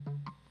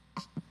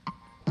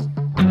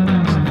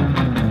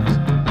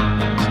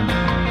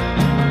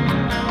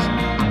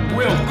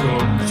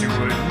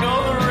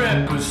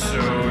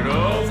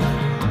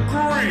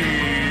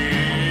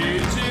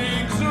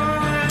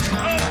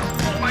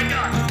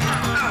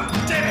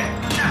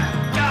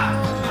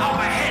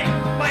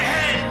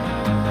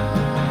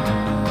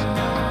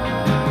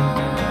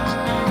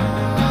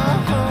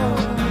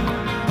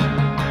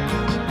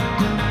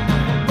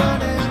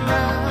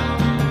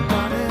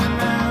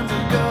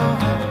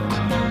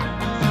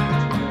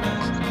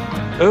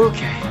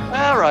Okay,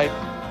 All right.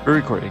 we're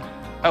recording.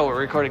 Oh, we're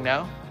recording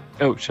now?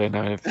 Oh, should I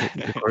not have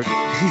hit record?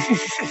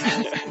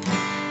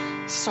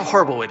 This is a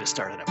horrible way to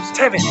start an episode.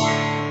 Damn it!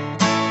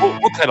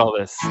 We'll cut all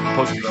this.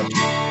 Post-production.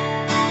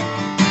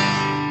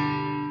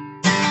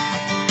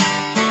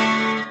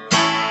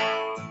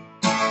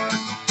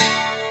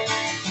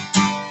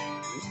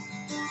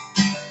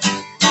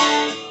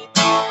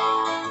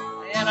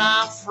 And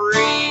I'm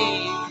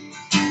free.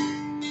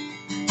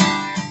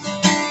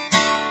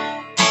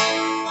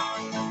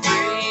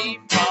 Free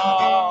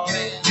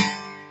falling.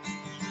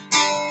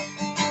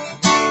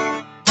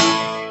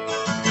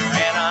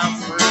 And I'm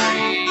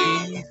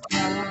free.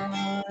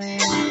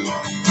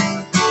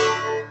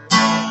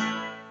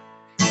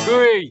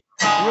 Hurry!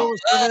 You're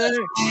almost there.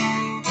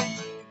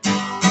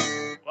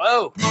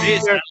 Whoa,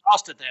 geez, I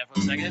lost it there for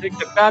a I second. think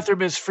the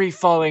bathroom is free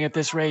falling at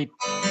this rate.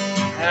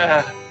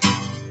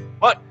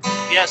 What?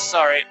 Yes,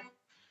 sorry.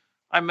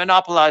 I'm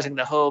monopolizing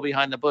the hole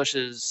behind the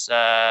bushes,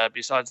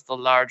 besides the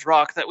large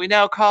rock that we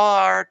now call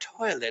our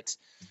toilet.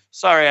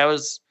 Sorry, I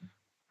was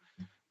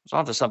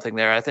onto something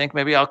there, I think.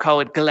 Maybe I'll call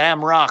it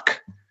Glam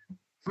Rock.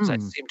 'Cause I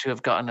seem to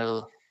have gotten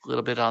a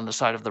little bit on the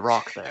side of the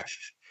rock there.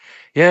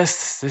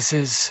 Yes, this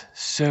is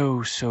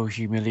so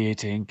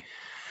humiliating.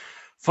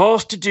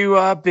 Forced to do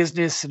our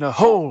business in a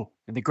hole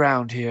in the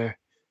ground here.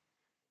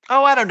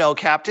 Oh, I don't know,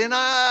 Captain.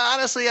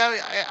 Honestly,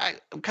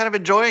 I'm kind of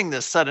enjoying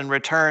this sudden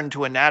return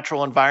to a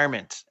natural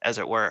environment, as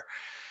it were.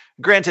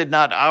 Granted,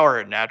 not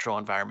our natural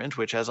environment,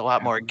 which has a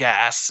lot more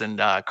gas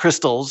and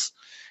crystals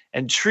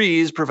and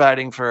trees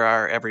providing for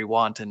our every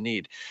want and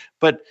need.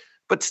 But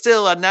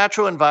still, a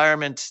natural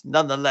environment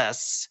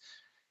nonetheless.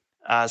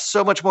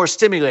 So much more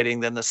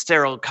stimulating than the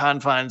sterile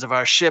confines of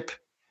our ship.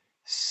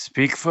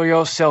 Speak for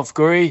yourself,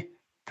 Guri.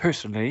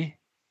 Personally,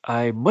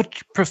 I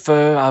much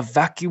prefer our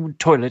vacuum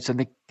toilets and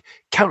the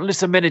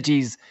countless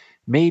amenities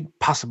made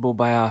possible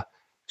by our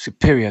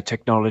superior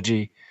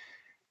technology.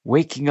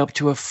 Waking up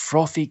to a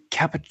frothy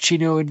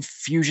cappuccino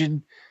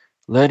infusion,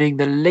 learning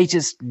the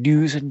latest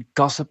news and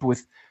gossip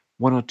with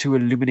one or two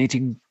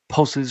illuminating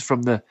pulses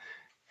from the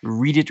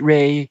read-it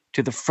ray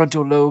to the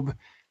frontal lobe,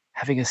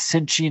 having a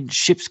sentient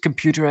ship's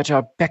computer at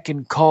our beck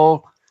and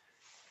call.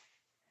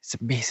 It's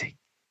amazing.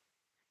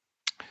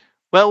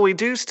 Well, we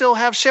do still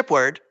have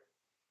shipward.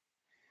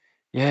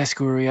 Yes,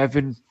 Guri, I've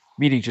been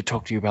meaning to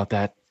talk to you about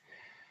that.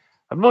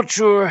 I'm not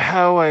sure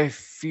how I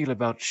feel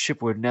about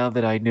Shipward now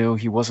that I know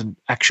he wasn't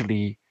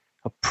actually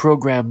a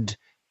programmed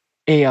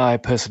AI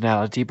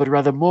personality, but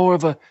rather more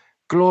of a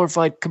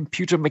glorified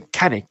computer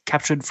mechanic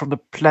captured from the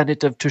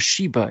planet of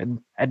Toshiba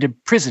and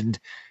imprisoned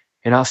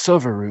in our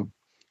server room.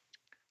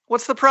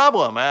 What's the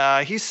problem?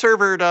 He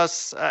served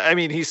us.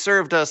 He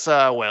served us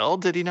well,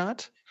 did he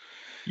not?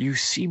 You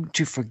seem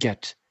to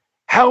forget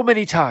how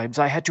many times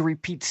I had to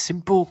repeat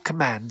simple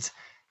commands,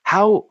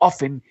 how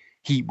often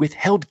he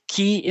withheld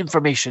key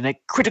information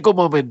at critical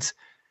moments,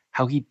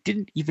 how he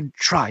didn't even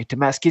try to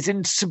mask his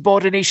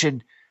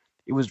insubordination.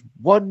 It was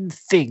one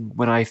thing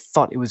when I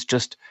thought it was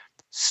just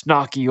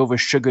snarky,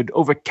 oversugared,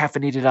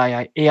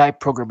 overcaffeinated AI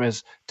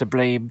programmers to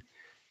blame.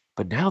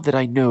 But now that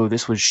I know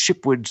this was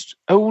Shipward's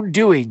own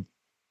doing,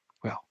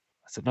 well,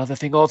 that's another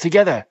thing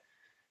altogether.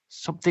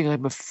 Something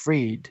I'm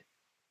afraid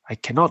I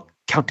cannot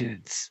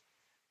countenance.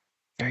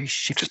 Very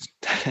shifty.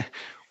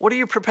 What are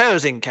you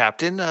proposing,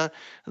 Captain?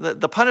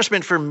 The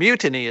punishment for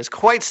mutiny is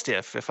quite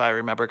stiff, if I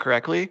remember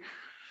correctly.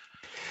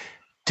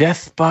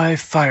 Death by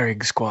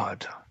firing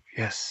squad.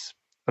 Yes.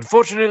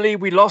 Unfortunately,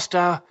 we lost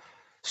our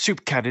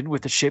soup cannon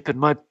with the ship, and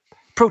my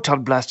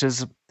proton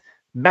blaster's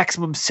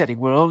maximum setting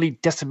will only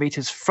decimate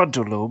his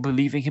frontal lobe,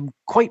 leaving him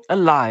quite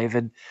alive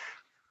and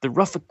the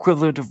rough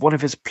equivalent of one of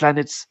his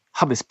planet's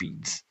hummus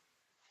beans.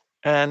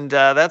 And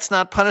that's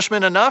not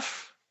punishment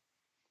enough?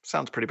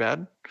 Sounds pretty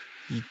bad.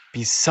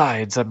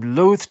 Besides, I'm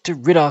loath to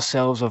rid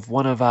ourselves of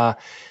one of our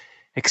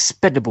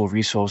expendable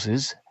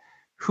resources.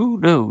 Who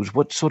knows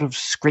what sort of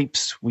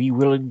scrapes we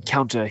will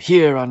encounter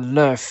here on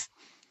Lurf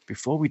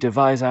before we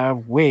devise our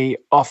way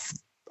off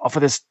of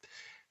this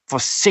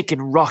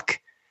forsaken rock.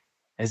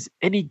 As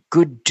any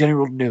good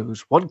general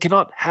knows, one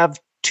cannot have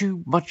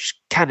too much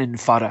cannon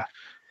fodder.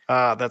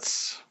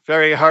 That's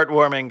very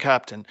heartwarming,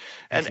 Captain.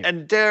 And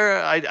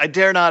I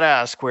dare not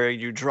ask where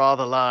you draw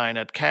the line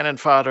at cannon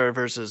fodder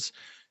versus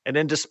an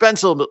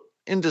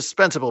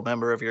indispensable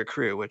member of your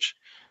crew, which...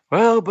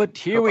 Well, but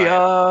here we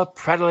are,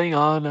 prattling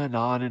on and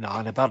on and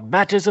on about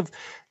matters of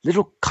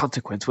little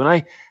consequence when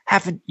I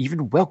haven't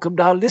even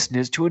welcomed our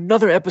listeners to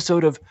another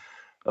episode of...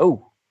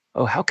 Oh,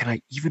 how can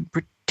I even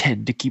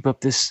pretend to keep up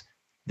this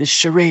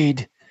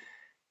charade?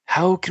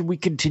 How can we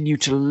continue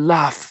to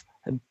laugh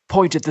and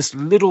point at this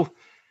little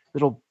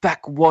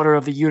backwater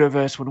of the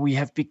universe when we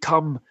have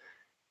become,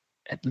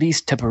 at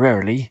least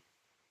temporarily,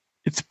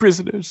 its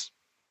prisoners?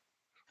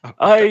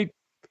 I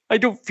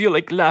don't feel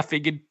like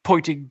laughing and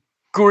pointing,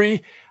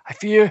 Guri. I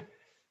fear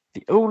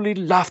the only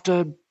laughter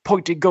and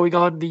pointing going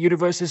on in the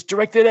universe is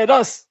directed at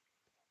us.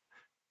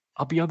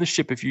 I'll be on the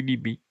ship if you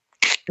need me.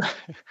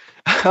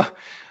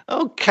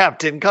 Oh,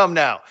 Captain, come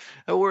now.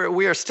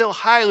 We are still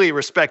highly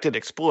respected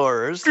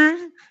explorers,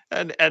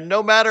 and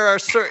no matter our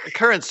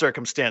current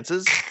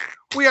circumstances,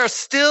 we are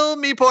still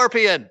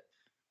Meeporpian,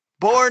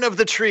 born of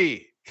the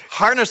tree,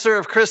 harnesser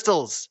of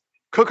crystals,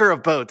 cooker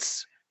of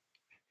boats.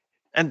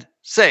 And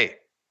say,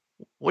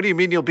 what do you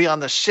mean you'll be on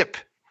the ship?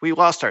 We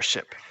lost our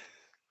ship.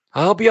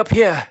 I'll be up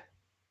here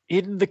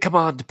in the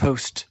command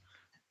post.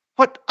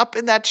 What, up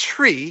in that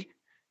tree?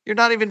 You're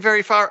not even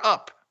very far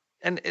up.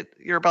 And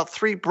you're about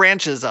 3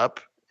 branches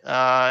up.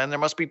 And there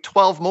must be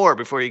 12 more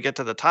before you get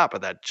to the top of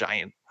that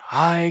giant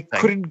I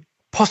thing. couldn't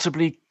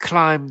possibly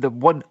climb the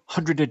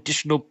 100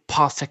 additional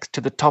parsecs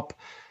to the top.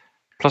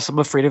 Plus, I'm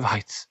afraid of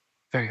heights.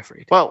 Very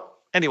afraid. Well,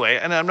 anyway,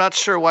 and I'm not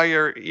sure why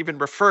you're even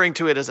referring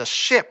to it as a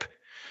ship.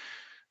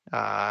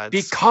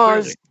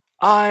 Because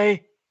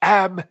I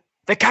am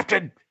the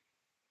captain.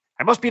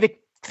 I must be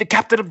the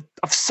captain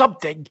of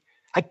something.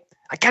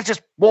 I can't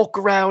just walk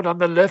around on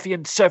the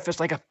Lurfian surface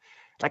like a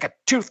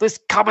toothless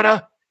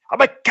commoner.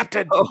 I'm a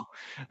captain.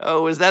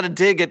 Oh, is that a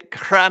dig at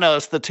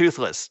Kranos the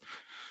Toothless?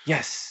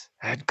 Yes,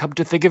 and come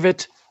to think of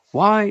it,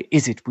 why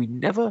is it we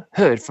never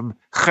heard from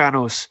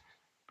Kranos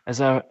as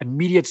our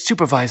immediate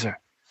supervisor?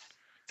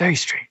 Very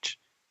strange.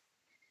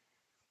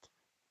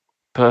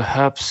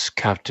 Perhaps,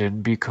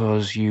 Captain,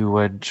 because you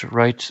went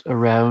right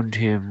around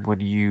him when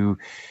you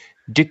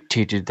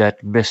dictated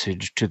that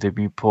message to the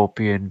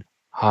Meeporpian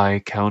High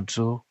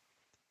Council.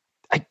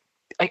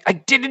 I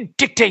didn't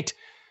dictate,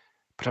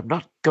 but I'm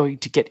not going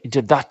to get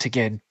into that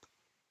again.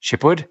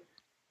 Shipwood,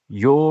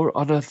 you're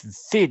on a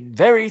thin,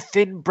 very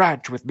thin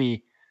branch with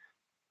me.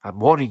 I'm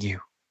warning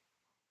you.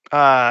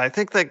 I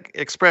think the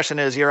expression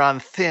is you're on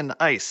thin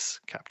ice,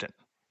 Captain.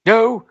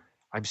 No,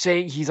 I'm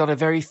saying he's on a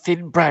very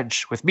thin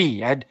branch with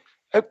me, and...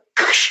 I've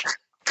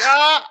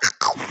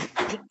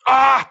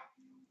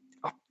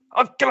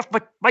got off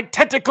my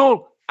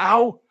tentacle!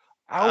 Ow!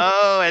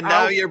 Oh, and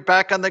now you're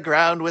back on the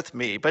ground with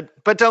me. But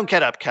don't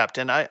get up,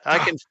 Captain. I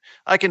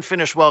can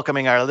finish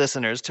welcoming our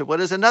listeners to what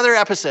is another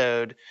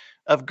episode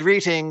of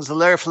Greetings,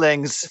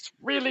 Lurflings. This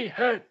really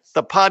hurts.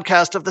 The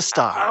podcast of the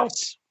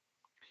stars.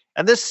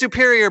 And this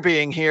superior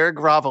being here,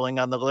 groveling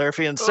on the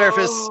Lurfian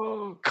surface,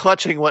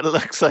 clutching what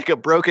looks like a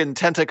broken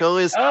tentacle,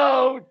 is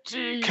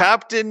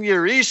Captain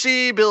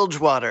Yurishi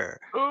Bilgewater,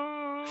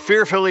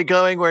 fearfully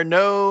going where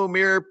no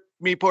mere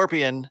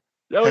Meeporpian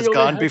has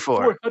gone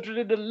before.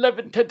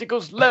 411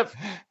 tentacles left.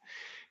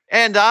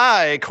 And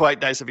I, quite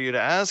nice of you to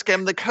ask,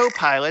 am the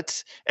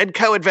co-pilot and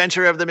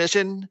co-adventurer of the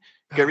mission,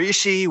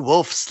 Garishi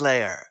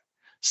Wolfslayer,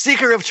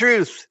 seeker of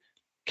truth,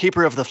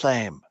 keeper of the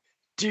flame.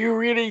 Do you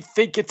really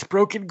think it's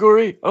broken,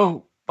 Gory?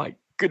 Oh my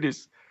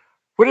goodness!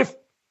 What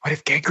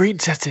if gangrene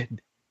sets in?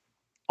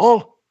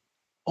 All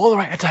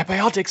our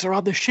antibiotics are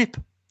on the ship.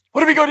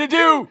 What are we going to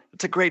do?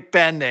 It's a great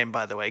band name,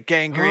 by the way,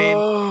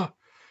 Gangrene.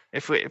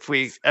 If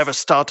we ever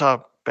start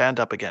our band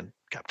up again,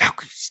 Captain. No,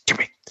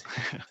 stupid.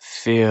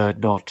 Fear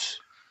not,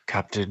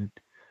 Captain.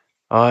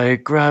 I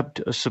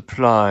grabbed a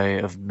supply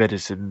of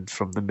medicine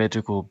from the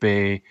medical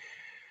bay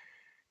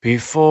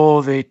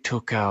before they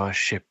took our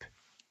ship.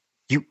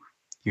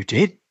 You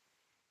did?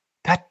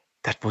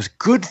 That was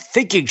good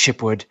thinking,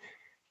 Shipwood.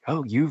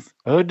 Oh, you've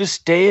earned a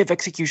stay of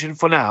execution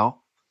for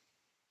now.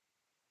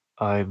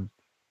 I'm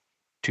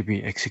to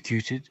be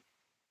executed?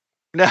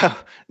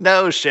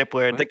 No,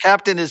 Shipward. The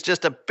captain is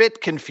just a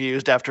bit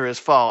confused after his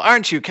fall,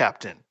 aren't you,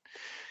 Captain?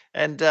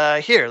 And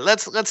here,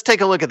 let's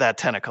take a look at that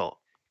tentacle.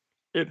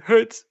 It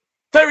hurts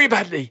very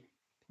badly.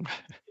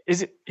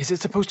 Is it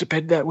supposed to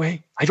bend that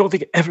way? I don't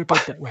think it ever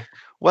bent that way.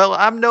 Well,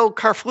 I'm no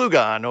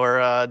Carflugon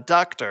or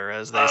doctor,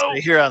 as they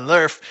say here on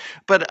Lurf,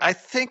 but I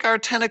think our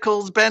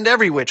tentacles bend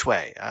every which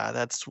way.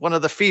 That's one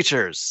of the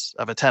features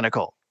of a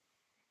tentacle.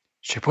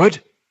 Shipwood,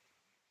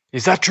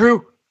 is that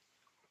true?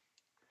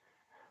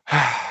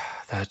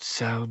 That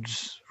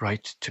sounds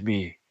right to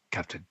me,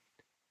 Captain.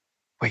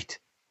 Wait,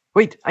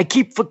 I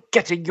keep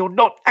forgetting you're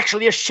not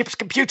actually a ship's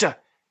computer.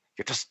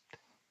 You're just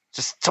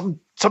some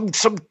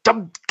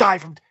dumb guy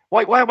from...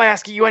 Why am I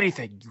asking you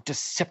anything? You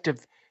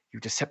deceptive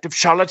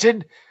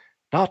charlatan.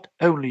 Not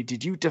only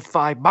did you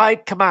defy my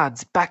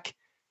commands back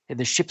in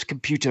the ship's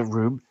computer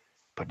room,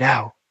 but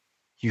now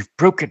you've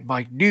broken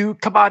my new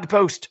command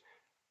post.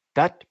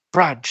 That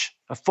branch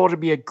afforded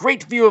me a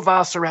great view of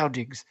our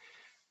surroundings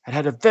and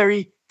had a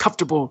very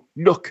comfortable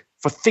nook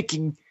for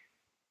thinking,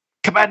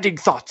 commanding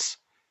thoughts.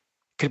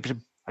 Could have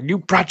been a new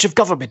branch of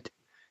government.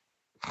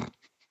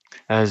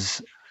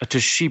 As a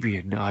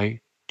Toshibian,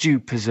 I do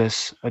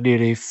possess a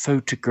nearly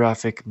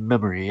photographic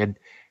memory and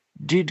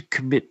did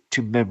commit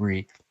to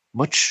memory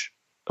much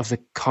of the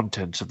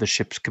contents of the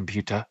ship's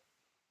computer.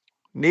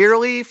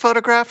 Nearly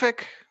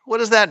photographic? What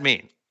does that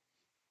mean?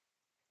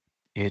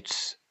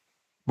 It's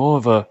more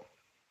of a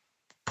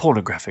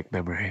pornographic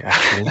memory,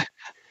 actually.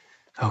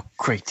 Oh,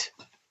 great.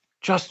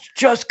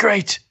 Just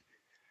great.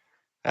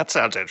 That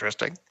sounds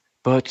interesting.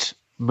 But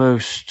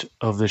most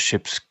of the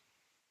ship's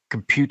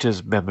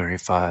computer's memory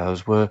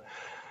files were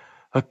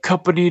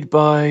accompanied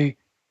by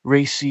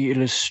racy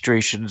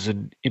illustrations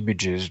and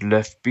images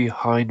left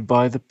behind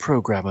by the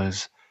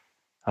programmers.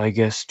 I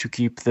guess to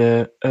keep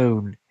their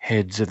own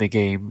heads in the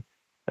game,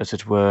 as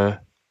it were.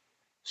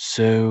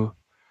 So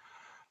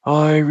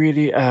I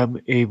really am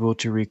able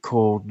to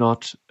recall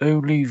not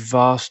only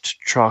vast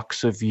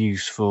tracts of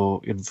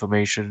useful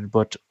information,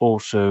 but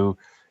also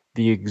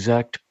the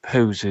exact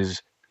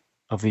poses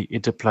of the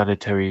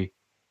interplanetary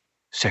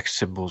sex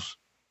symbols.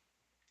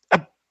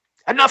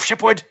 Enough,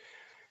 Shipwood!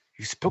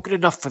 You've spoken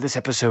enough for this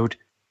episode.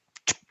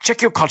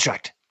 Check your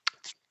contract.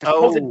 There's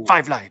more than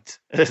 5 lines.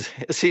 Is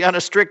he on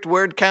a strict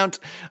word count?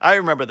 I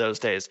remember those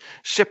days.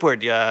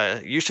 Shipward,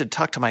 you should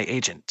talk to my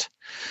agent.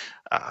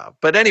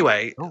 But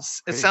anyway,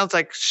 it sounds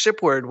like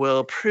Shipward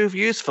will prove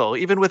useful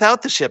even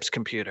without the ship's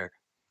computer.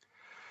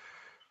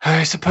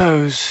 I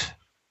suppose.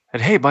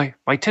 And hey,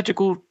 my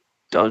tentacle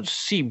does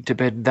seem to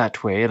bend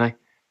that way, and I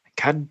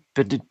can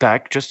bend it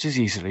back just as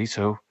easily,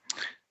 so...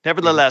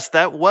 Nevertheless,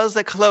 that was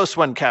a close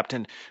one,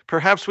 Captain.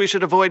 Perhaps we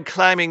should avoid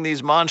climbing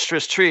these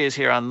monstrous trees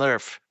here on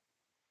Lurf.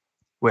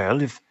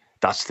 Well, if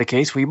that's the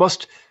case, we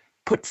must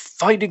put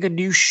finding a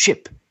new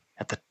ship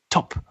at the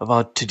top of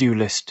our to-do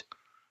list.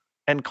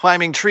 And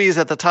climbing trees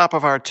at the top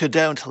of our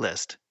to-don't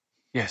list.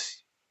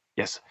 Yes.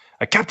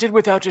 A captain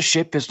without a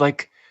ship is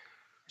like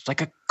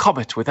a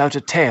comet without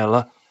a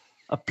tail,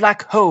 a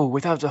black hole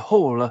without a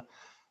hole,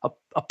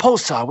 a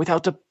pulsar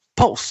without a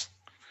pulse.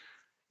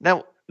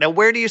 Now,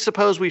 where do you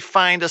suppose we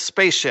find a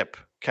spaceship,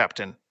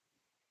 Captain?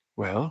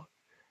 Well,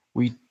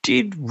 we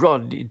did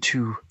run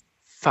into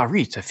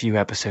Farit a few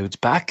episodes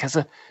back. As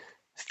a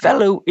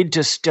fellow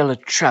interstellar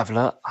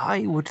traveler,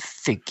 I would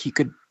think he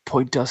could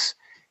point us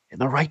in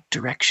the right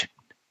direction.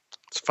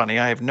 It's funny,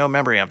 I have no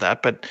memory of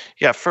that, but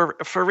yeah,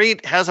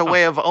 Farit has a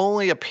way of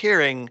only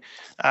appearing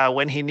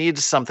when he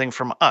needs something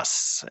from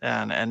us,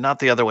 and not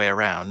the other way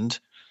around.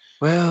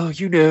 Well,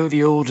 you know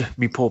the old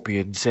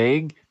Meporpian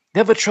saying,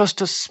 never trust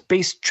a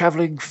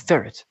space-traveling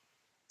ferret.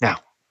 Now,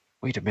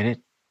 wait a minute.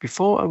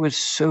 Before I was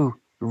so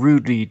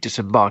rudely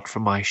disembarked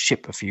from my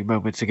ship a few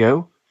moments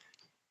ago...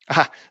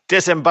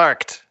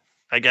 Disembarked.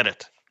 I get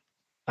it.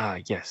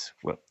 Yes.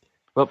 Well,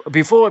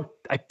 before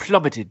I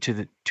plummeted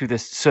to the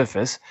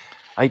surface,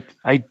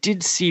 I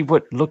did see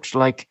what looked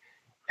like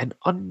an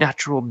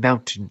unnatural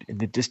mountain in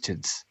the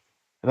distance,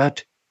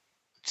 about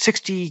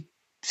 60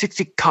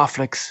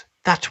 Karflex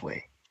that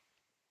way.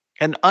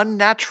 An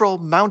unnatural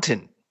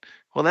mountain.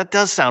 Well, that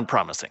does sound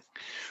promising.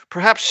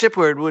 Perhaps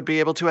Shipward would be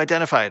able to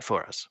identify it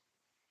for us.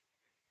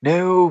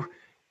 No,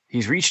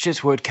 he's reached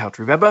his word count,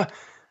 remember?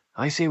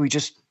 I say we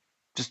just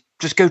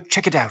go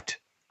check it out.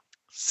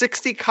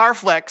 60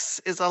 Karflex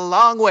is a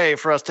long way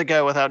for us to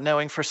go without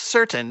knowing for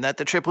certain that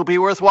the trip will be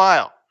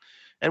worthwhile.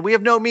 And we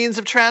have no means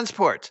of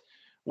transport.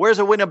 Where's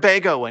a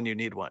Winnebago when you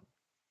need one?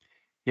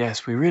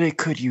 Yes, we really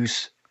could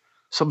use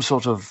some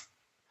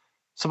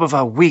of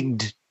our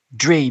winged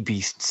dray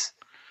beasts.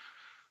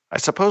 I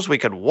suppose we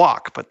could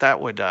walk, but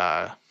that would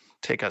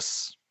take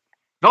us...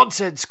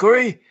 Nonsense,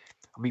 Scurry!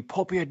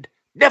 Meporpian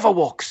never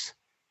walks.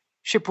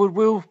 Shipwood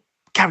will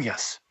carry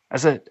us.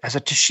 As a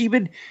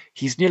Tashiman,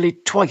 he's nearly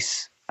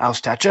twice our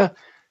stature,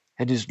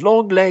 and his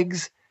long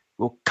legs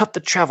will cut the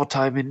travel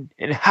time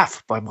in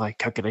half by my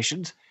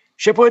calculations.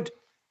 Shipwood,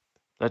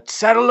 let's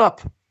saddle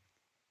up.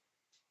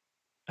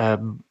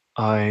 Am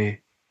I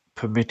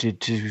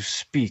permitted to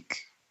speak,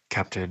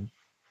 Captain?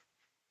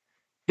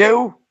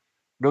 No,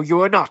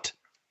 you are not.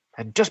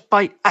 And just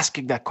by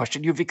asking that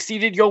question, you've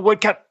exceeded your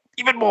word count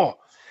even more.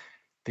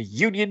 The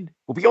Union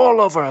will be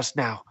all over us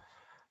now.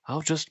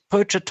 I'll just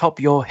perch atop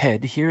your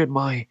head here at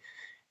my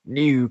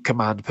new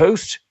command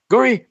post.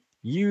 Guri,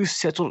 you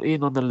settle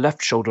in on the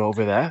left shoulder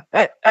over there.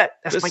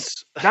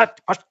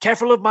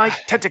 Careful of my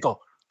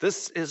tentacle.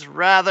 This is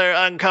rather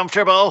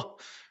uncomfortable,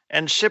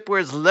 and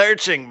Shipward's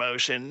lurching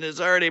motion is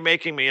already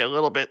making me a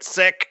little bit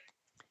sick.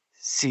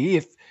 See,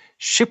 if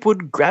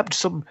Shipwood grabbed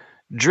some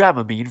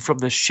Dramamine from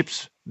the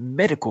ship's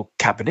medical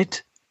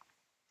cabinet.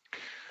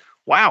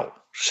 Wow,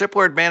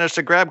 Shipward managed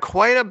to grab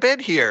quite a bit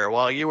here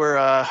while you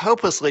were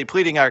hopelessly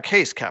pleading our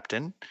case,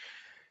 Captain.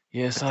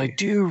 Yes, I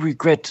do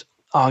regret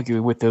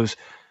arguing with those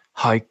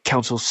High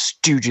Council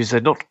stooges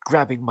and not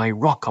grabbing my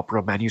rock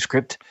opera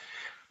manuscript,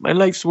 my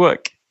life's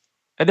work.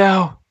 And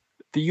now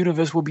the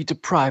universe will be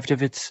deprived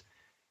of its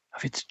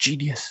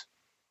genius.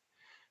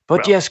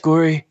 But yes,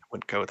 Guri,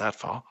 wouldn't go that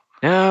far.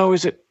 Now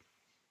is it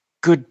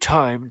good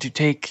time to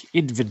take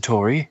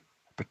inventory?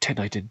 Pretend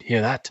I didn't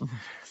hear that. Mm-hmm.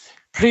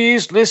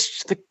 Please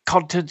list the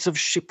contents of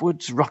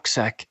Shipwood's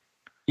rucksack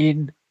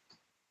in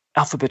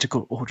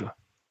alphabetical order.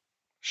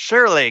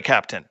 Surely,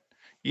 Captain.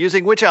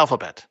 Using which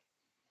alphabet?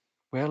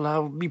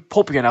 Well,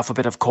 Meporpian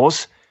alphabet, of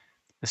course.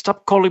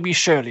 Stop calling me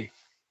Shirley.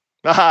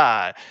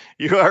 Aha!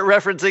 You are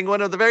referencing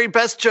one of the very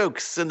best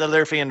jokes in the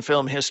Lurfian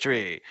film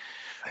history.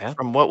 Yeah?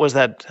 From what was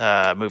that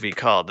movie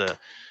called?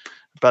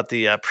 About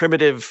the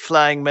primitive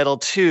flying metal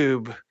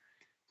tube.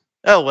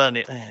 Oh, well,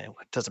 it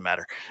doesn't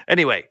matter.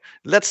 Anyway,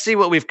 let's see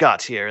what we've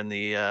got here in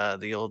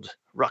the old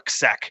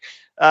rucksack.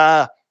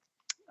 I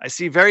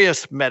see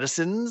various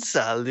medicines,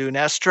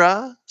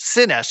 Lunestra,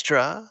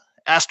 Sinestra,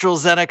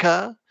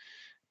 AstralZeneca,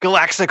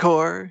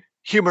 Galaxicor,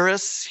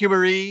 Humerus,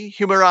 Humeri,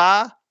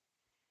 Humera.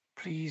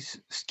 Please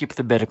skip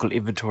the medical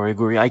inventory,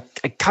 Guri. I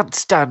can't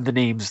stand the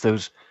names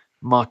those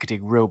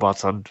marketing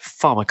robots on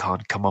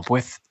Pharmacon come up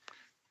with.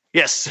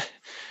 Yes,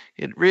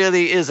 it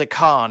really is a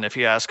con, if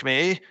you ask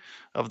me,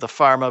 of the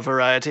pharma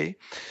variety.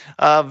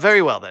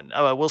 Very well, then.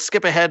 We'll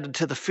skip ahead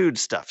to the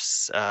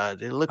foodstuffs.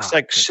 It looks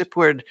like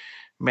Shipward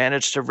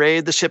managed to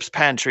raid the ship's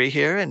pantry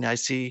here, and I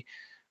see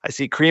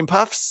cream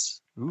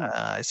puffs.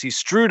 I see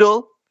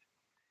strudel.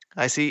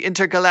 I see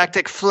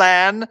intergalactic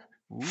flan.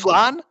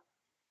 Flan?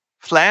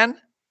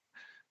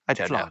 I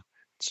don't know.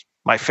 It's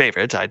my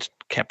favorite. I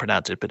can't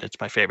pronounce it, but it's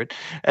my favorite.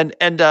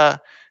 And I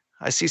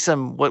see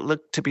some what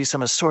look to be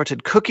some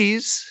assorted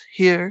cookies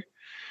here.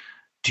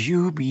 Do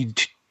you mean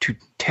to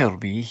tell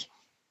me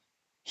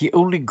he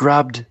only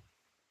grabbed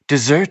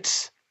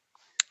desserts?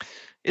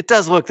 It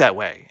does look that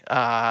way.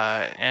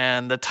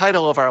 And the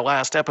title of our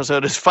last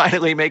episode is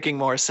finally making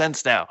more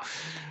sense now.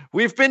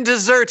 We've been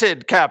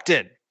deserted,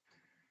 Captain.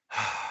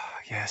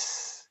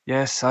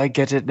 Yes, I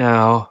get it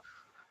now.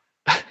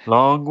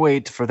 Long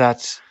wait for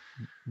that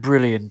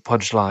brilliant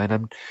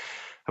punchline.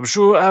 I'm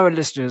sure our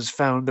listeners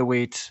found the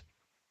wait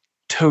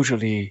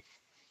totally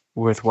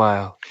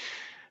worthwhile.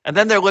 And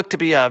then there look to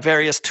be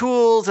various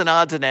tools and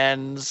odds and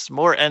ends,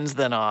 more ends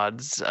than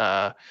odds.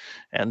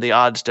 And the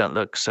odds don't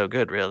look so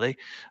good, really.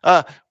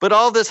 But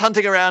all this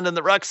hunting around in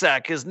the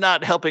rucksack is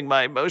not helping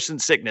my motion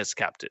sickness,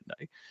 Captain.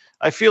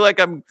 I feel like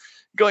I'm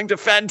going to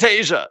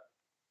Fantasia.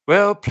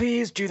 Well,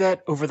 please do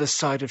that over the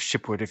side of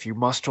Shipward if you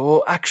must,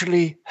 or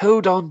actually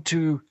hold on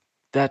to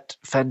that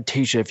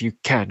Fantasia if you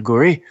can,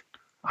 Guri.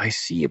 I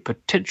see a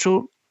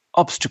potential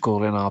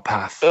obstacle in our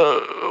path.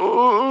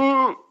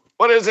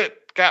 What is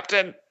it,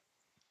 Captain?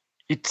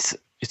 It's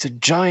a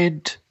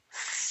giant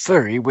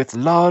furry with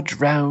large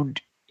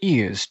round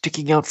ears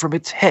sticking out from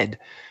its head,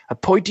 a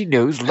pointy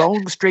nose,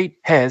 long straight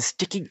hairs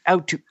sticking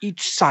out to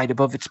each side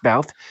above its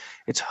mouth.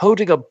 It's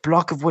holding a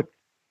block of what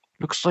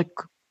looks like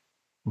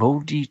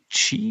moldy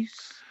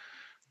cheese?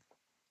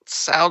 It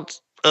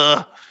sounds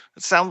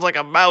like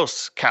a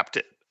mouse,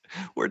 Captain.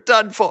 We're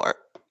done for.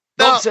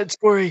 Nonsense,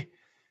 Guri.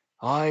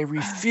 I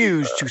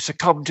refuse to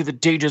succumb to the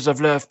dangers of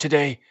Lurf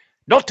today.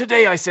 Not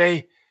today, I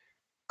say.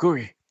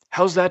 Guri,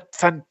 how's that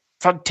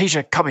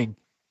Fantasia coming?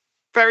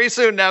 Very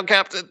soon now,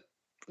 Captain.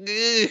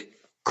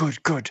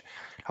 Good.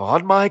 Now,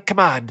 on my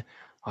command,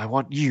 I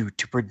want you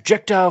to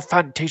projectile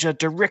Fantasia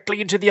directly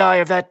into the eye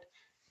of that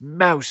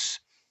mouse,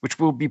 which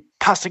will be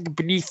passing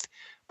beneath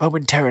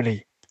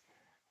momentarily.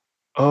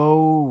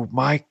 Oh,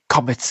 my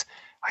comets.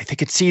 I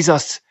think it sees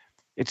us.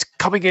 It's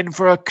coming in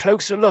for a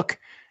closer look.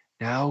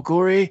 Now,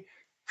 Guri,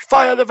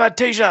 fire the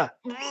Fantasia!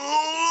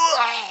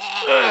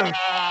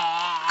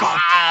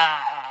 God.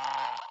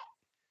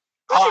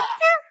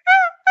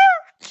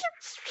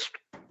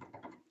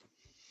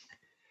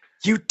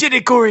 You did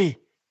it, Guri!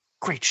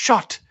 Great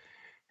shot!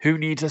 Who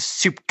needs a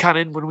soup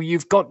cannon when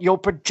you've got your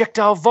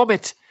projectile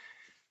vomit?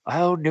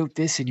 I'll note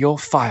this in your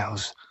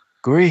files,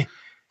 Guri,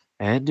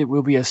 and it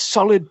will be a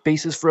solid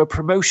basis for a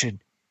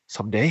promotion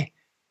someday,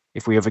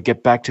 if we ever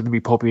get back to the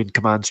Mepopian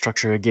command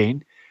structure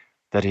again.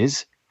 That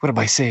is, what am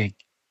I saying?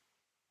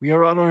 We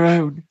are on our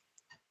own,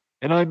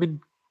 and I'm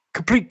in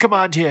complete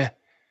command here.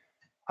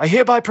 I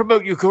hereby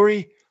promote you,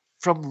 Guri,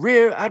 from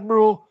Rear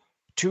Admiral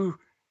to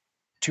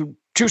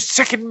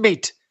second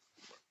mate.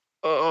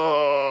 Oh.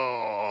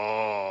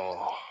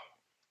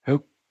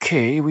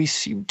 Okay, we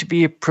seem to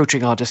be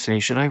approaching our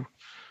destination. I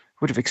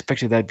would have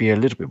expected that'd be a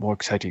little bit more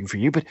exciting for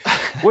you, but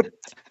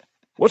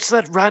what's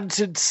that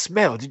rancid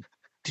smell?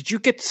 Did you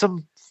get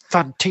some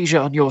Fantasia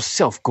on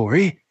yourself,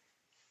 Guri?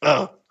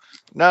 No.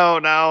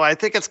 I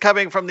think it's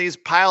coming from these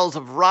piles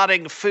of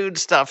rotting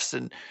foodstuffs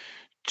and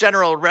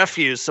general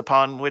refuse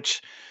upon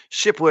which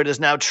Shipward is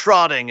now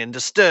trotting and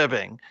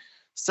disturbing,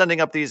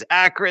 sending up these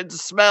acrid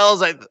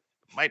smells. I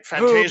might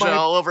Fantasia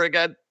all over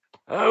again.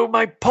 Oh,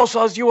 my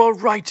pulsars, you are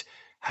right.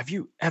 Have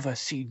you ever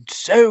seen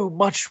so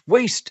much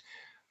waste?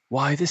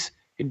 Why, this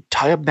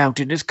entire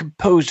mountain is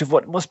composed of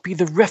what must be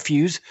the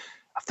refuse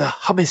of the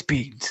hummus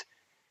beans.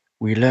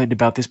 We learned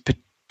about this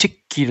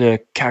particular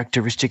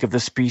characteristic of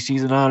the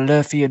species in our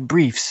Lurfian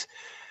briefs.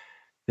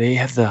 They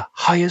have the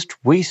highest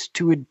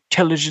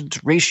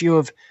waste-to-intelligence ratio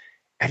of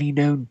any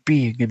known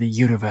being in the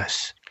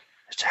universe.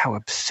 That's how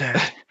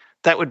absurd.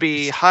 That would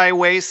be high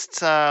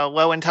waste,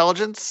 low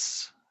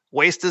intelligence?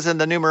 Waste is in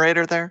the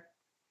numerator there?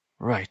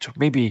 Right. Or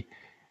maybe,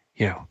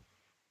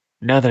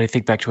 now that I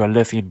think back to our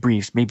Lurfian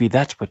briefs, maybe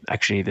that's what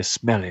actually the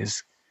smell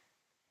is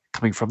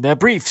coming from their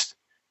briefs.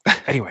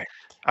 Anyway.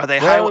 Are they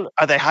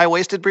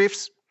high-waisted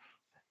briefs?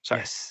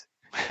 Sorry. Yes.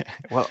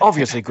 Well,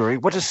 obviously,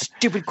 Guri, what a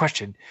stupid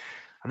question.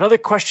 Another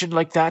question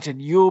like that,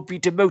 and you'll be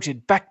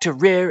demoted back to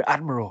Rear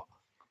Admiral.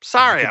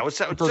 Sorry, I was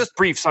just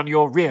briefs on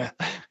your rear.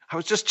 I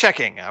was just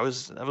checking. I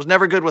was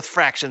never good with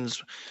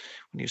fractions.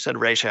 When you said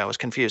ratio, I was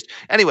confused.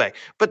 Anyway,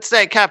 but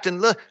say,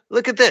 Captain,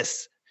 look at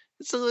this.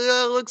 It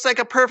looks like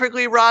a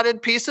perfectly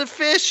rotted piece of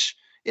fish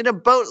in a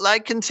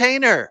boat-like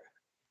container.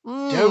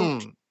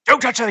 Don't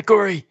touch that,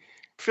 Guri.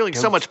 Feeling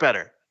so much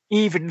better.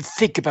 Even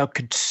think about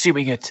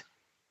consuming it.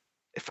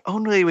 If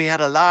only we had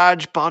a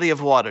large body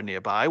of water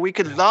nearby, we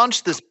could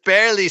launch this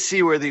barely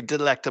seaworthy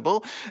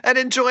delectable and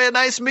enjoy a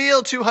nice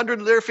meal 200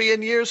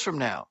 Lurfian years from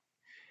now.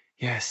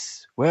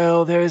 Yes.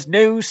 Well, there is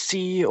no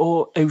sea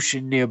or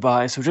ocean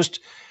nearby, so just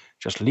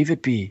leave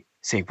it be.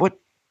 Say, what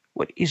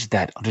is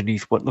that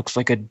underneath what looks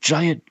like a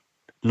giant,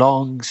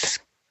 long,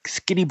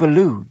 skinny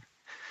balloon?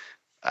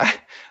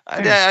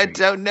 I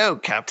don't know,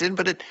 Captain,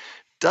 but it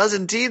does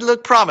indeed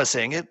look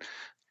promising. It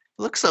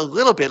looks a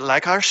little bit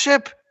like our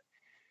ship.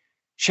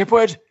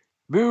 Shipward,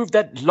 move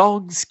that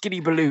long,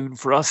 skinny balloon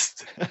for us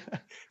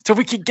so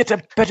we can get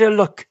a better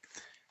look.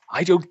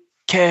 I don't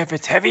care if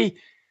it's heavy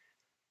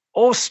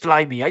or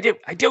slimy. I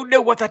don't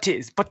know what that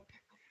is, but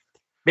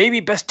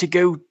maybe best to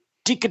go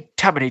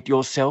decontaminate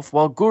yourself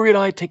while Gory and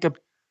I take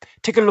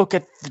a look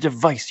at the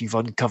device you've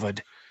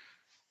uncovered.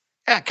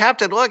 Yeah,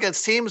 Captain, look, it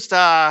seems to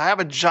have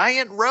a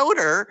giant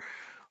rotor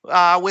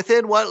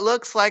within what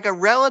looks like a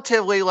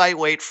relatively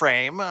lightweight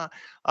frame.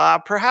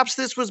 Perhaps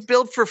this was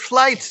built for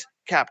flight,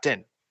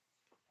 Captain.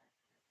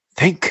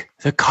 Thank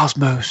the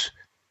cosmos.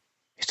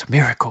 It's a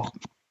miracle.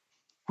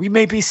 We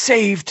may be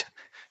saved.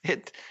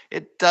 It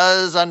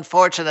does,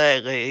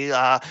 unfortunately,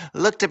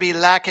 look to be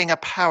lacking a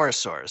power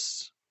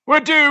source.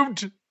 We're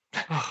doomed.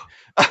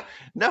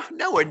 No,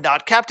 we're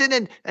not,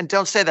 Captain, and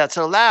don't say that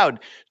so loud.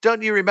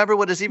 Don't you remember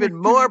what is even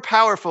more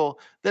powerful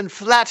than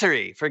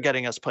flattery for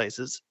getting us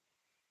places?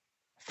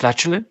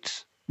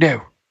 Flatulence?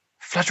 No.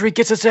 Flattery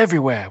gets us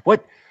everywhere.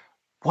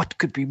 What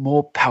could be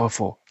more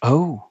powerful?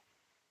 Oh,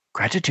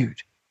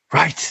 gratitude.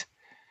 Right.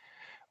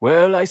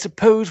 Well, I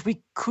suppose we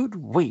could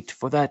wait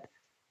for that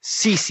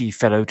Cece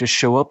fellow to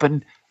show up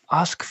and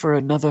ask for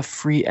another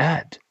free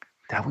ad.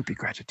 That would be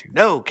gratitude.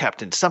 No,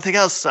 Captain, something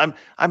else. I'm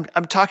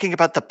talking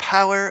about the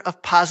power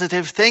of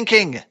positive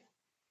thinking.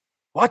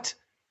 What?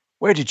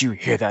 Where did you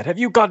hear that? Have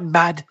you gone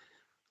mad?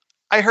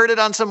 I heard it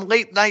on some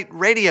late-night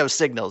radio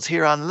signals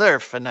here on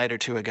Lurf a night or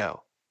two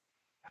ago.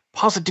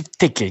 Positive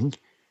thinking?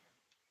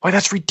 Why,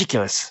 that's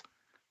ridiculous.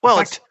 Well,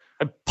 in fact,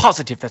 I'm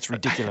positive that's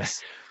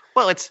ridiculous.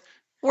 Well, it's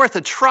worth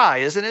a try,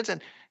 isn't it?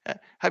 And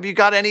have you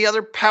got any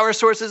other power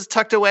sources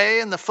tucked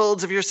away in the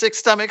folds of your sick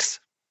stomachs?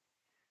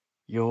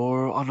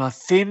 You're on a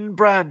thin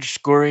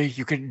branch, Gory.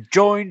 You can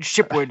join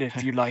Shipward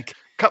if you like.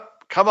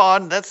 Come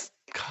on, let's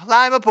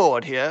climb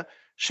aboard here.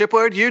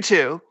 Shipward, you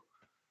too.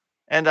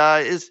 And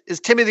is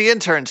Timmy the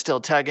intern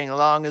still tagging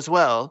along as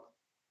well?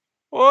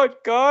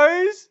 What,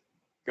 guys?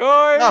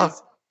 Oh,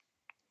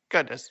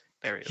 goodness.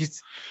 There he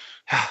is.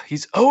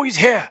 He's always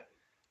here,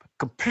 but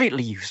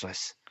completely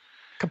useless.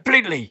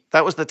 Completely.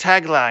 That was the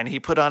tagline he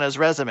put on his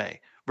resume.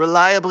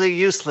 Reliably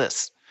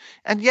useless.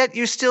 And yet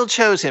you still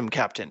chose him,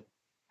 Captain.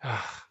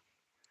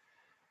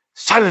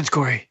 Silence,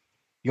 Gory.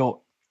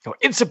 Your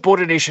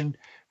insubordination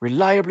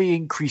reliably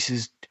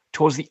increases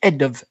towards the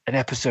end of an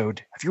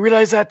episode. Have you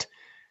realized that?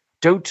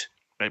 Don't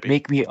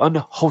make me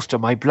unholster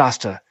my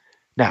blaster.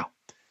 Now,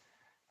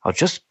 I'll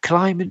just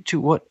climb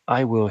into what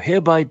I will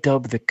hereby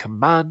dub the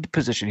command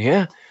position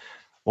here,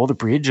 or the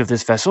bridge of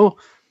this vessel,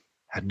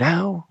 and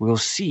now we'll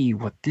see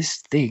what this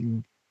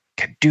thing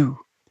can do,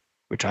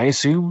 which I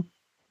assume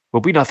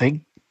will be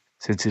nothing,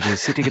 since it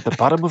is sitting at the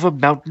bottom of a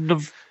mountain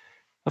of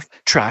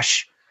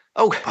trash.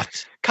 Oh,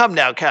 come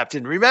now,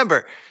 Captain.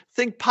 Remember,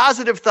 think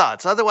positive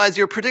thoughts. Otherwise,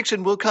 your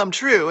prediction will come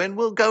true and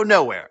we'll go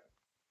nowhere.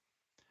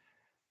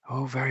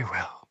 Oh, very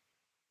well.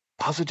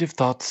 Positive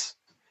thoughts.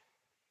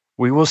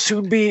 We will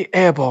soon be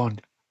airborne.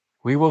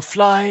 We will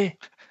fly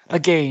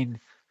again.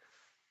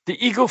 The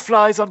eagle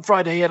flies on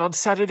Friday, and on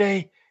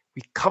Saturday,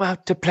 we come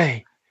out to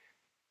play.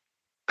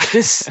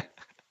 This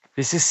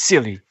is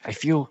silly. I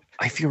feel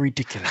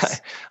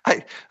ridiculous.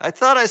 I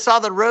thought I saw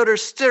the rotor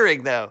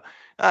stirring, though.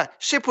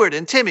 Shipward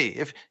and Timmy,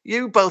 if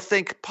you both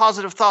think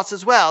positive thoughts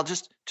as well,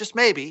 just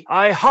maybe.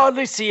 I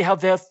hardly see how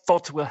their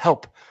thoughts will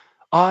help.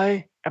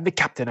 I am the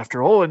captain,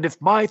 after all, and if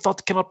my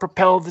thoughts cannot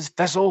propel this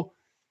vessel...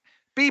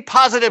 Be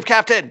positive,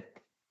 Captain!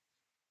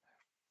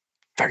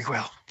 Very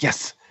well,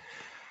 yes.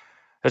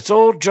 Let's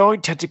all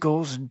join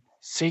tentacles and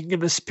sing in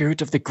the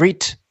spirit of the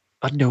great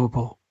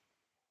unknowable.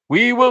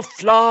 We will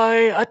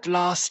fly at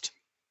last.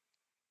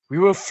 We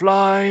will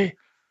fly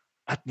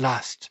at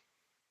last.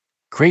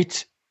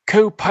 Great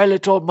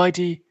co-pilot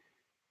almighty,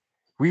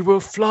 we will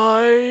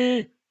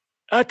fly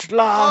at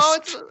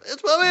last. Oh,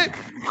 it's moving.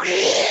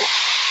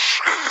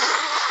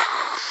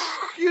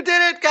 You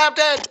did it,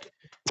 Captain.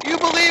 You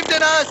believed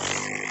in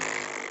us.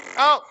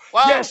 Oh,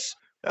 wow. Yes.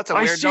 That's a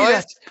weird noise.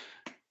 That.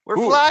 We're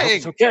flying.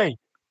 It's okay.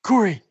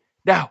 Gory,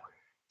 now.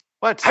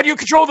 What? How do you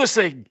control this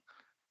thing?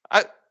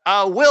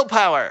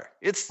 Willpower.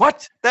 It's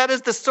what? That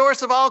is the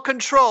source of all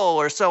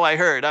control, or so I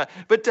heard.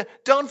 But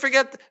don't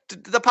forget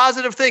the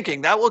positive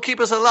thinking. That will keep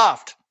us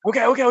aloft.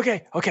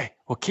 Okay.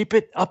 Well, keep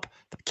it up.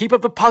 Keep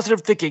up the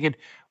positive thinking. And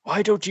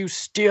why don't you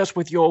steer us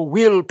with your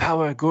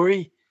willpower,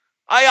 Gory?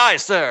 Aye, aye,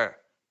 sir.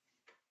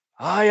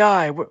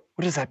 Aye. What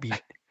does that mean?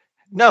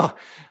 No,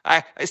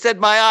 I said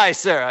my eye,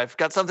 sir. I've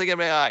got something in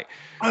my eye.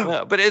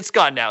 Oh. But it's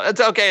gone now. It's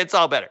okay. It's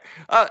all better.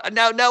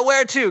 Now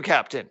where to,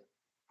 Captain?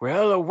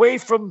 Well, away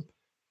from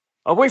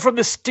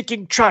the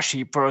sticking trash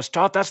heap for a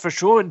start, that's for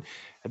sure. And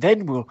And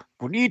then we'll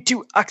need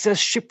to access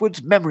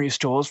Shipwood's memory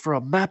stores for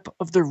a map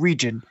of the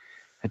region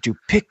and to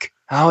pick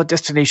our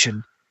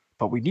destination.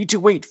 But we need to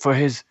wait for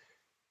his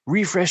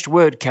refreshed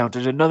word count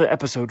at another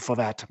episode for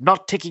that. I'm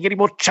not taking any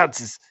more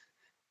chances.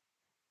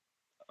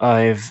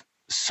 I've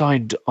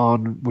signed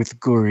on with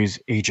Guri's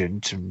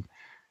agent, and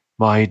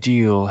my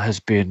deal has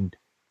been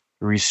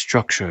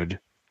restructured.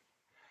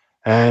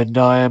 And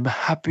I am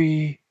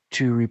happy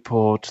to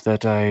report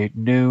that I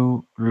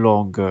no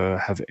longer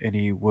have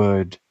any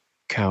word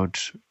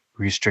count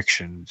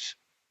restrictions,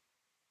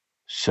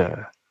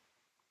 sir.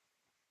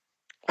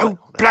 Oh,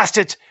 blast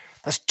it!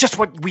 That's just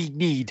what we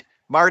need.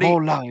 Marty,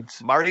 more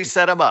lines. Marty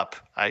set him up.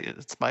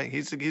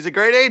 He's a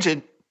great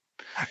agent.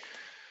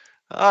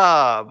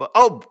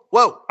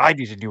 Whoa! I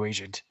need a new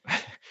agent.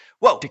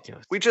 Whoa!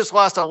 Ridiculous. We just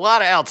lost a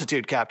lot of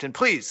altitude, Captain.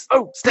 Please.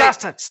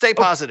 Stay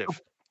positive.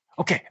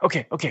 Okay.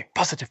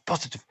 Positive.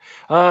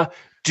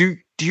 Do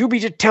you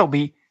mean to tell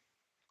me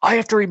I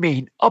have to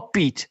remain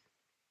upbeat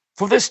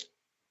for this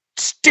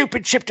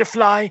stupid ship to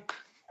fly?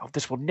 Oh,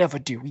 this will never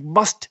do. We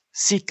must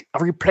seek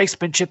a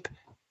replacement ship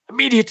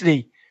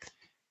immediately.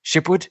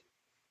 Shipwood,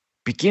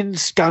 begin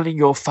scanning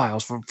your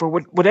files for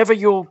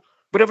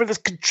whatever this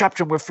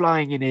contraption we're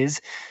flying in is,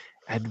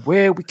 and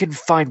where we can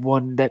find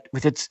one that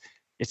with its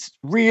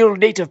real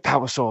native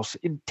power source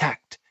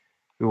intact.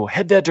 We will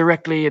head there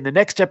directly in the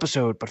next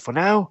episode, but for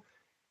now,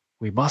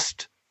 we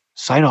must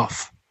sign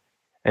off,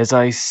 as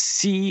I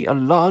see a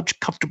large,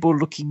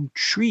 comfortable-looking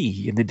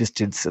tree in the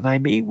distance, and I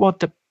may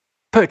want to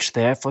perch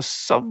there for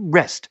some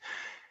rest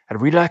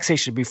and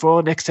relaxation before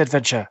our next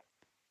adventure.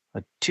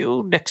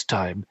 Until next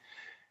time,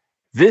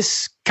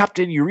 this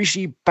Captain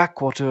Yurishi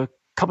Backwater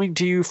coming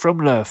to you from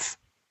Lurf.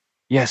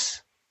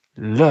 Yes,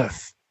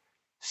 Lurf.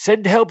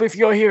 Send help if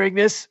you're hearing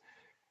this.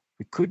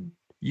 We could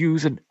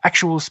use an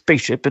actual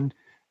spaceship and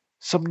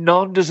some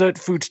non-dessert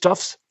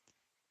foodstuffs.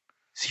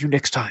 See you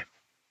next time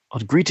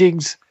on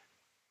Greetings,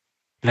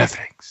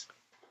 Lurflings.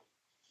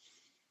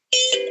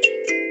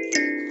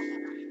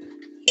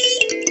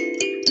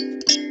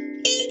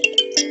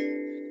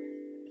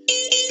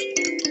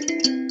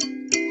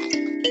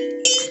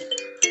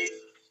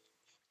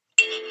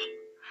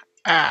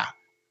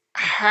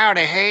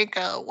 Howdy, Hank.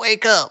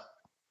 Wake up.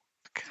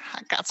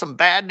 I got some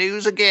bad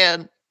news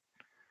again.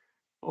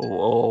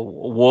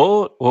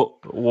 What?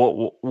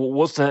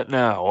 What's that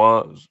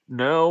now?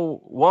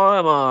 Now, why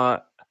am I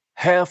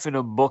half in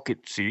a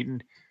bucket seat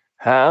and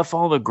half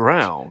on the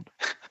ground?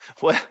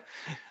 Well,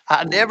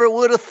 I never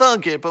would have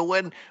thunk it, but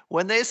when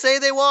they say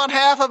they want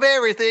half of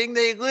everything,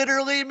 they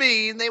literally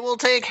mean they will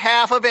take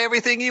half of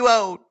everything you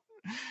own.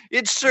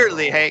 It's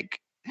Shirley, Hank.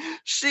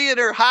 She and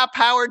her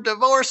high-powered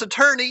divorce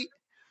attorney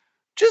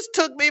just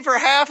took me for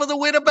half of the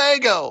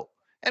Winnebago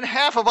and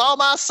half of all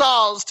my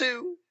saws,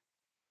 too.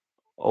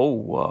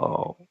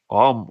 Oh,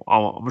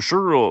 I'm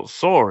sure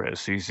sorry,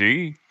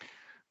 CC.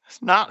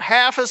 It's not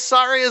half as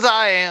sorry as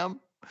I am.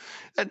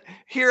 And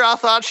here I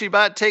thought she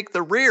might take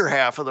the rear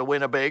half of the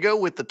Winnebago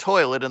with the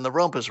toilet and the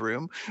rumpus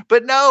room,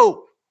 but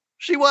no,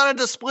 she wanted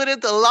to split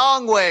it the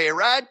long way,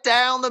 right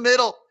down the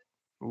middle.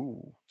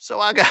 Ooh.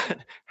 So I got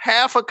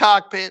half a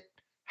cockpit,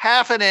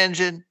 half an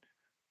engine,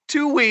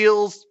 2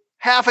 wheels,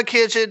 half a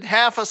kitchen,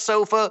 half a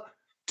sofa,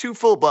 2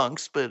 full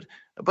bunks, but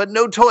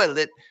no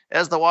toilet,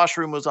 as the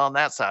washroom was on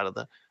that side of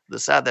the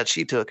side that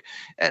she took.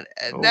 And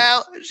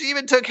now she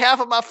even took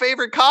half of my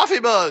favorite coffee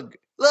mug.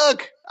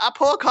 Look, I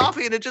pour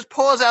coffee and it just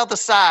pours out the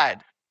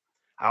side.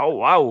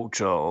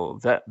 Ouch!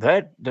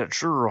 That's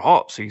sure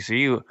hot,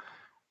 CC.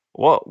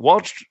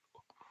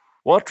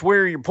 What's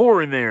where you're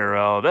pouring there?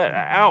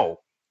 Ow!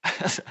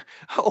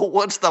 Oh,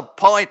 what's the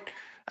point?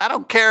 I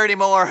don't care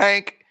anymore,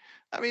 Hank.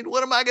 I mean,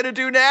 what am I going to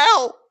do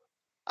now?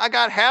 I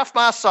got half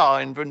my saw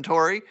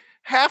inventory,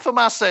 half of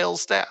my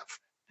sales staff.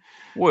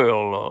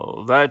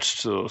 Well, that's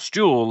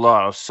still a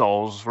lot of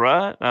saws,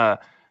 right?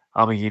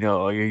 I mean,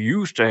 you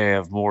used to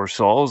have more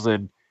saws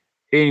than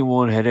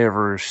anyone had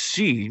ever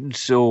seen,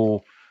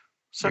 so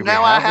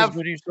now I have as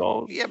many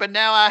saws. Yeah, but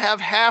now I have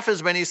half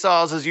as many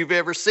saws as you've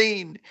ever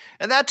seen,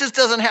 and that just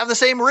doesn't have the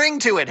same ring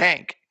to it,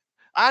 Hank.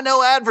 I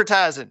know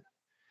advertising,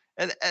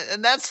 and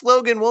that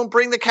slogan won't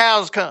bring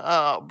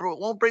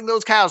won't bring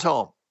those cows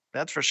home.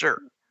 That's for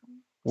sure.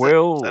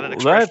 Well,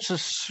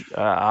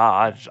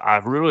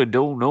 I really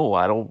don't know.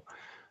 I don't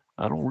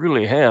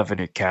really have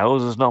any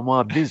cows. It's not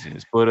my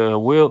business.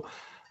 But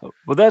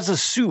that's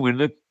assuming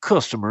the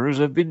customers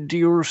have been to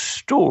your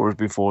stores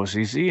before,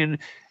 CC. And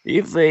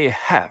if they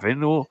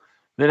haven't, well,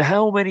 then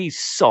how many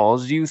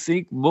saws do you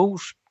think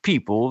most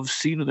people have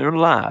seen in their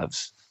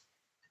lives?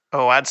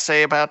 Oh, I'd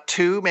say about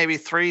 2, maybe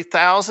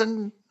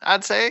 3,000.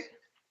 I'd say.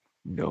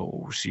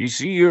 No,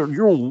 CC,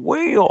 you're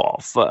way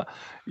off.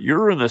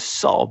 You're in the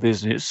saw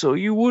business, so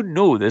you wouldn't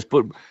know this.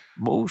 But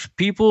most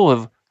people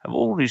have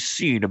only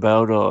seen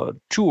about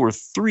 2 or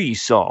 3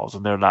 saws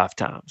in their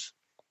lifetimes.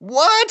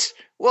 What?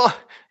 Well,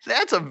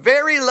 that's a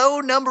very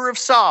low number of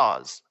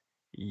saws.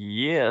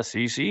 Yes,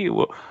 CC.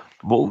 Well,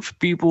 most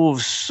people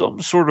have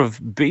some sort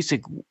of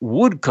basic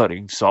wood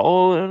cutting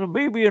saw and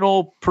maybe an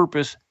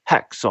all-purpose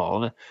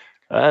hacksaw.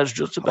 That's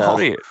just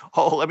about it.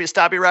 Let me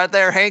stop you right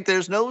there, Hank.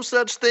 There's no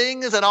such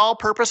thing as an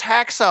all-purpose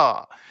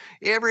hacksaw.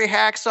 Every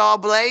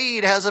hacksaw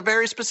blade has a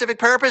very specific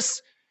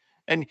purpose.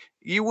 And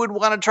you would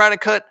want to try to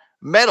cut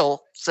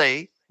metal,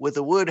 say, with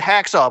a wood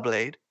hacksaw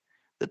blade.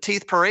 The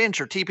teeth per inch,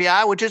 or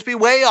TPI, would just be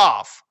way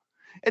off.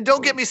 And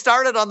don't get me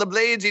started on the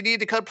blades you need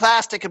to cut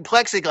plastic and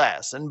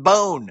plexiglass and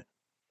bone.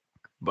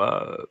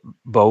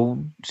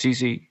 Bone,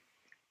 CC?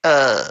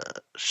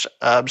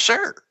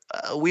 Sure.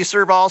 We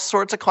serve all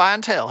sorts of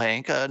clientele,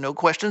 Hank. No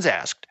questions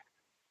asked.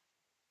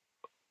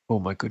 Oh,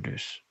 my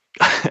goodness.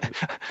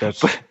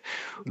 That's a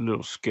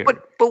little scary.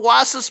 But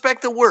why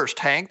suspect the worst,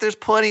 Hank? There's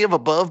plenty of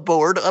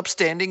above-board,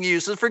 upstanding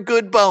uses for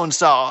good bone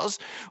saws.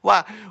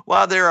 Why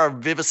there are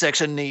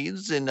vivisection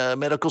needs in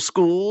medical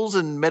schools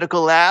and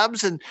medical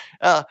labs, and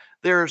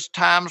there's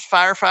times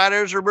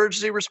firefighters or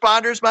emergency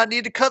responders might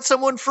need to cut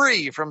someone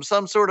free from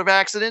some sort of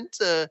accident.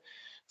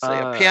 Say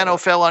a piano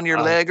fell on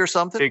your leg or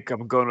something. I think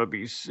I'm gonna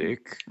be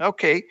sick.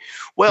 Okay.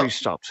 Well, please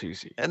stop,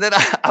 CC. And then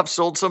I've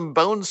sold some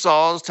bone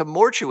saws to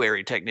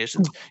mortuary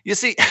technicians. You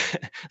see,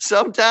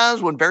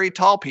 sometimes when very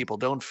tall people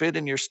don't fit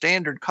in your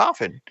standard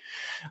coffin,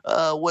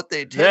 what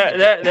they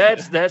tend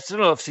that's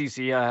enough,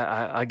 CC.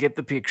 I get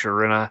the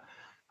picture, and I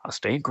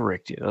stand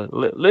corrected.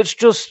 Let's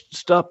just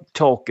stop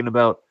talking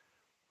about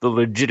the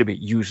legitimate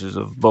uses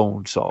of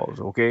bone saws,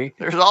 okay?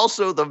 There's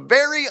also the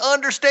very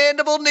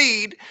understandable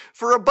need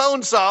for a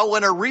bone saw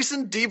when a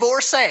recent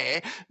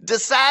divorcee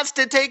decides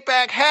to take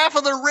back half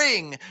of the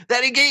ring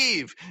that he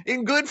gave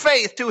in good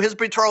faith to his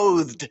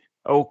betrothed.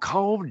 Oh,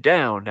 calm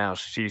down now,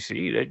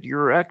 CC. That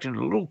you're acting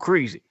a little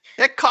crazy.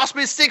 It cost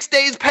me 6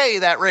 days' pay,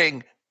 that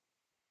ring.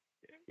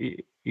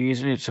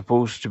 Isn't it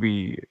supposed to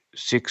be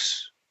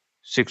six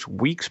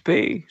weeks'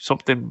 pay?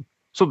 Something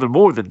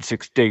more than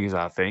 6 days,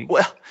 I think.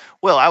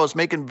 Well, I was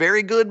making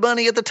very good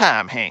money at the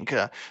time, Hank.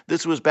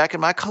 This was back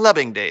in my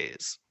clubbing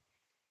days.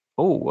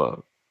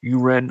 Oh, you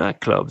ran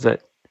nightclubs.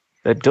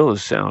 That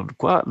does sound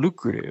quite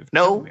lucrative.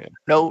 No.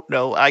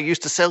 I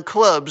used to sell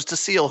clubs to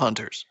seal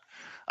hunters.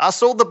 I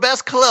sold the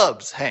best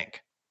clubs,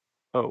 Hank.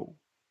 Oh,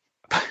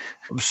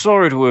 I'm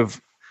sorry to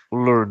have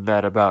learned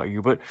that about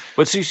you, but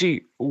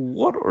CC,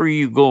 what are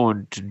you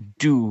going to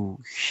do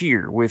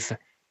here with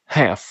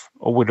half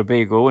a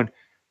Winnebago and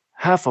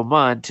half of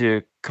mine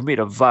to commit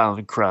a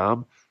violent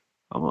crime?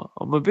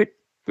 I'm a bit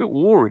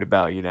worried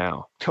about you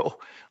now.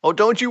 Oh,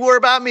 don't you worry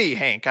about me,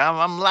 Hank.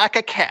 I'm like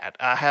a cat.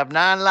 I have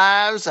 9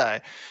 lives. I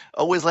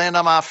always land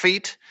on my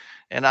feet,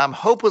 and I'm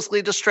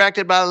hopelessly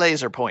distracted by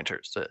laser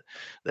pointers.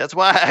 That's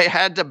why I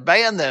had to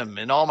ban them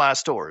in all my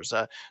stores.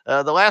 The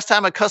last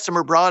time a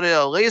customer brought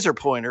a laser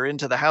pointer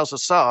into the House of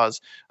Saws,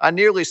 I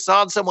nearly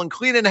sawed someone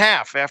clean in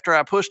half after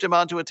I pushed him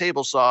onto a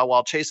table saw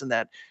while chasing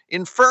that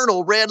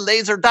infernal red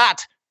laser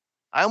dot.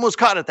 I almost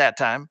caught it that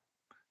time.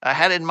 I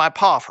had it in my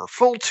paw for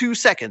full 2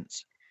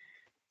 seconds.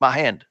 My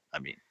hand, I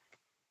mean.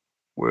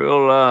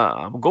 Well,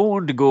 I'm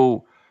going to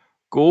go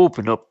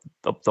open up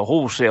the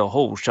wholesale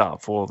hole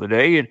shop for the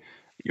day, and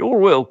you're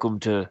welcome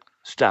to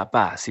stop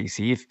by,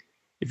 CC,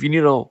 if you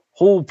need a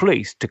whole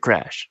place to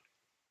crash.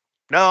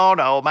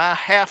 No, my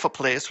half a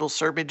place will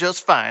serve me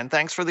just fine.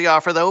 Thanks for the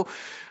offer, though.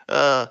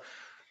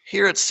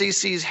 Here at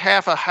CC's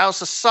Half a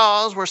House of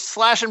Saws, we're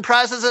slashing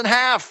prices in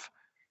half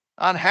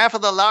on half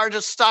of the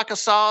largest stock of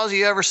saws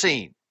you ever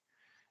seen.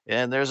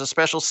 And there's a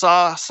special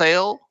saw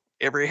sale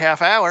every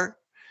half hour.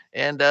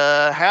 And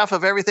half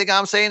of everything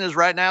I'm saying is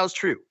right now is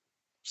true.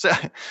 So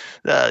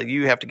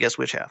you have to guess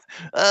which half.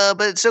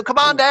 But so come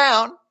on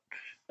down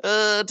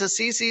to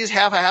CC's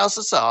Half a House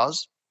of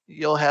Saws.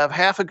 You'll have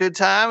half a good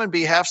time and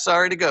be half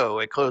sorry to go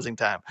at closing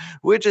time,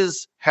 which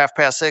is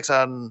 6:30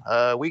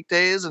 on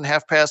weekdays and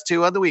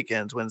 2:30 on the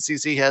weekends when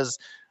CC has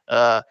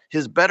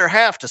his better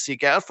half to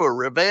seek out for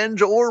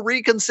revenge or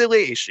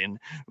reconciliation,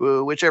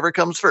 whichever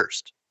comes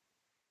first.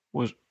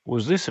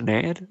 Was this an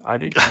ad? I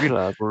didn't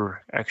realize we're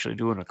actually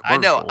doing a commercial.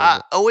 I know.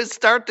 I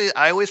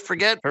always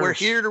forget we're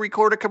here to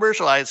record a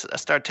commercial. I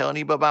start telling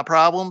you about my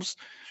problems.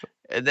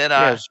 And then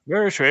yes,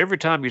 very sure. Every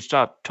time you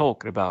start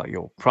talking about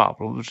your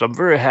problems, I'm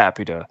very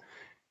happy to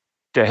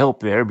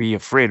help there, be a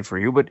friend for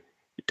you. But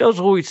it does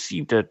always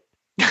seem to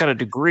kind of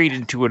degrade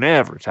into an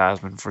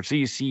advertisement for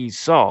CC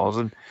Saws.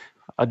 And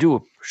I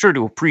do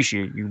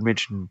appreciate you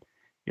mentioning,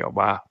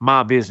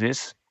 my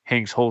business,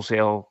 Hank's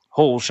Wholesale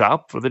Hole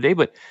Shop, for the day.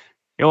 But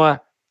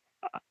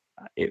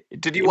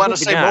did you want to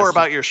say more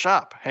about your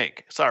shop,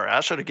 Hank? Sorry, I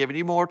should have given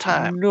you more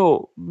time.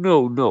 No.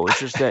 It's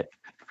just that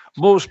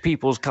most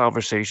people's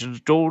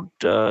conversations don't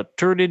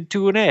turn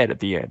into an ad at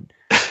the end.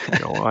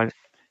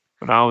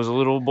 When I was a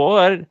little boy,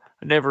 I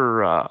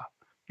never,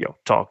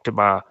 talked to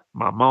my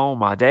mom,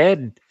 my dad,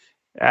 and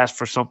asked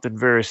for something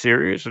very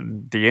serious.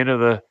 And at the end of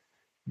the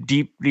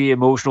deeply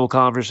emotional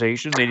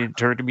conversation, they didn't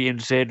turn to me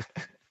and said,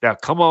 "Now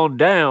come on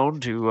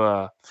down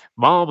to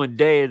Mom and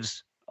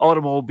Dad's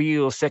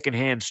automobile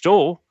secondhand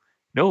store."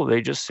 No,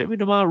 they just sent me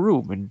to my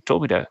room and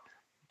told me to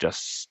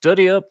just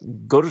study up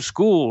and go to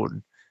school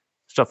and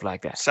stuff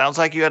like that. Sounds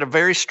like you had a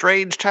very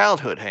strange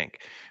childhood, Hank.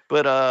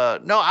 But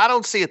no, I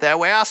don't see it that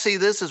way. I see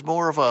this as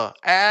more of a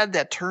ad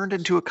that turned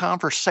into a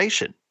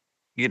conversation.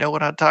 You know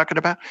what I'm talking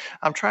about?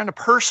 I'm trying to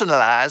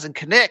personalize and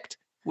connect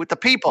with the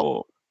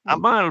people. Well,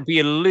 mine will be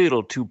a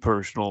little too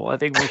personal. I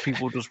think most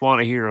people just want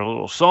to hear a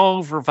little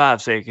song for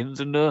 5 seconds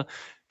and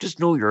just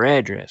know your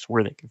address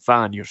where they can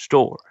find your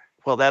store.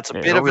 Well, that's a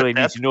They bit don't of it. really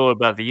need to know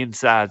about the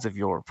insides of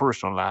your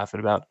personal life and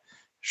about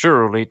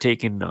surely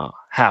taking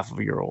half of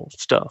your old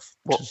stuff.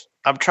 Well,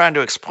 I'm trying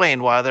to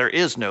explain why there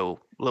is no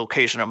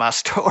location of my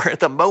store at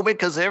the moment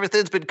because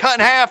everything's been cut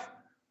in half.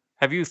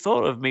 Have you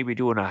thought of maybe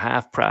doing a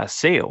half price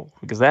sale?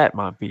 Because that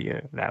might be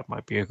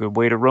a good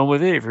way to run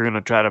with it if you're going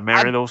to try to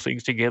marry those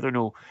things together.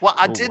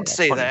 I did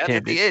say that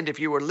at the end. If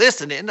you were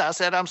listening, I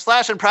said I'm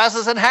slashing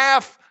prices in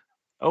half.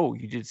 Oh,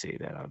 you did say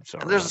that. I'm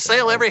sorry. And there's a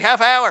sale every half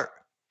hour.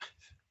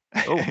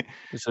 Oh,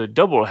 it's a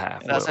double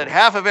half. And I said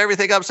half of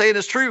everything I'm saying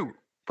is true.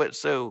 But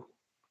so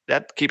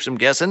that keeps them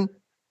guessing.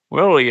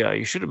 Well, yeah,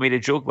 you should have made a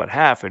joke about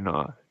half and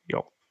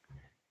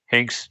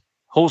Hank's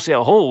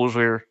wholesale holes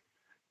where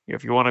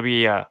if you want to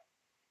be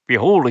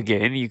whole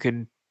again, you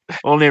can.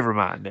 Well, never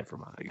mind.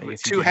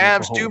 Two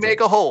halves do make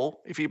a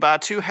whole. If you buy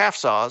 2 half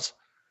saws,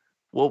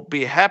 we'll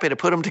be happy to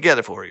put them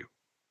together for you.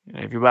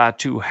 And if you buy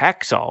 2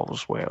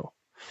 hacksaws, well,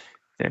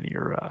 then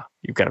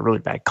you've got a really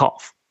bad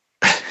cough.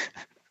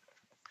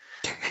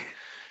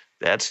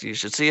 You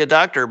should see a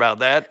doctor about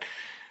that.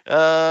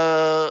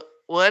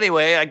 Well,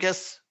 anyway, I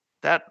guess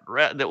that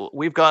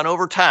we've gone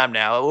over time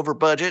now, over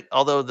budget.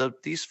 Although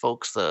these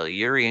folks,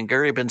 Yuri and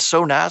Gary, have been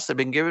so nice. They've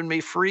been giving me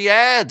free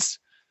ads.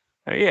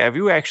 Yeah, have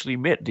you actually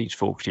met these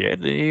folks yet?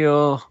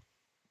 No,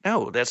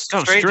 that's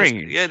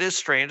strange. Yeah, it is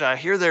strange. I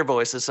hear their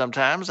voices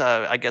sometimes.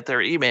 I get their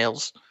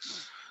emails,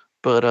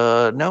 but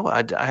no,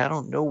 I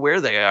don't know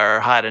where they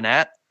are hiding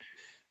at.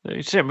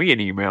 They sent me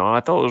an email, and I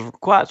thought it was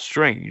quite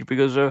strange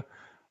because there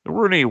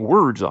weren't any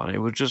words on it. It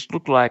was just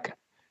looked like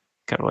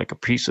kind of like a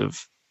piece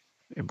of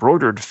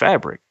embroidered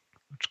fabric.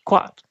 It's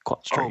quite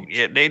strange. Oh,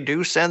 yeah, they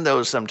do send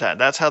those sometimes.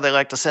 That's how they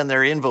like to send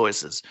their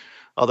invoices.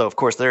 Although, of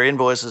course, their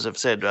invoices have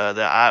said that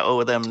I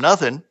owe them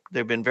nothing.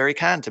 They've been very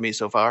kind to me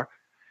so far.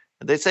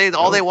 They say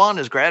all they want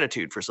is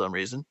gratitude for some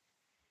reason.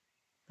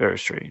 Very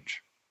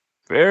strange.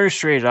 Very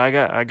strange.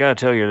 I gotta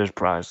tell you, there's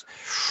probably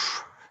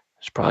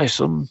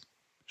some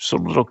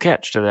little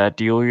catch to that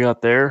deal you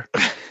got there.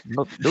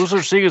 No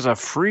such thing as a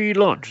free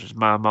lunch, as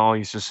my mom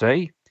used to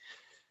say.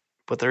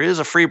 But there is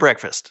a free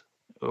breakfast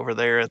over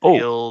there at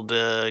the old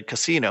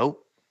casino.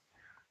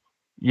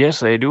 Yes,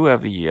 they do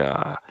have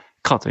the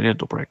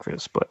continental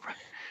breakfast, but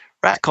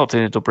the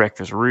continental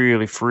breakfast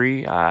really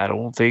free? I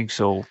don't think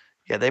so.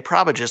 Yeah, they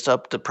probably just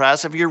upped the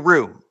price of your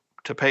room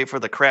to pay for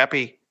the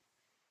crappy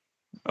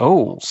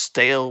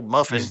stale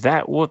muffin. Is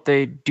that what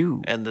they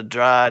do? And the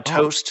dry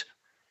toast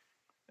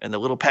and the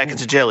little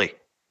packets of jelly.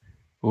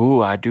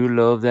 Oh, I do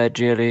love that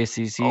jelly,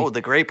 CC. Oh,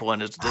 the grape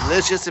one is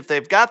delicious. If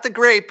they've got the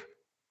grape.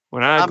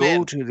 When I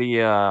go to the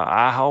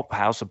IHOP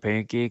House of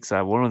Pancakes,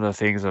 one of the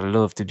things I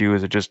love to do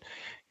is just,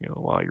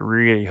 while you're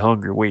really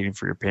hungry waiting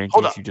for your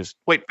pancakes, you just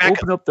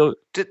open up those.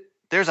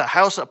 There's a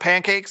house of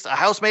pancakes? A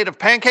house made of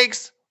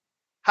pancakes?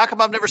 How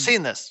come I've never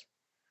seen this?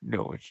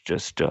 No, it's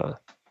just a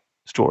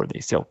store. They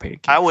sell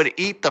pancakes. I would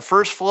eat the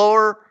first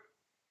floor,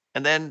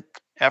 and then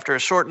after a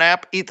short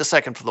nap, eat the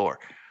second floor.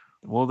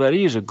 Well, that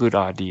is a good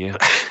idea.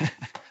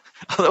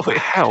 A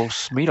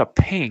house made of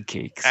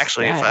pancakes.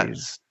 Actually,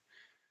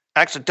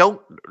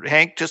 don't,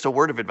 Hank, just a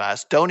word of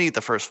advice. Don't eat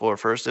the first floor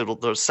first.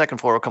 The second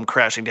floor will come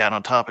crashing down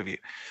on top of you.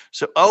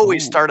 So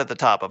always start at the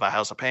top of a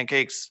house of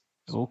pancakes.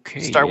 Okay.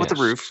 Start with the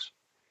roof.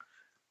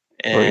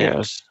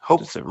 And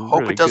hope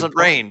it doesn't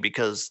rain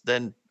because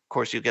then, of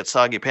course, you'll get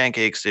soggy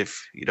pancakes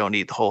if you don't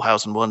eat the whole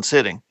house in one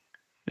sitting.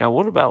 Now,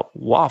 what about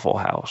Waffle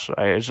House?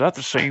 Is that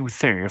the same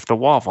thing? If the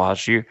Waffle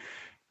House,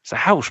 it's a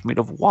house made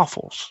of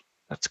waffles.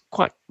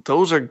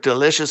 Those are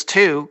delicious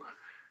too.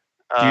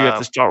 Do you have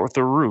to start with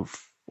the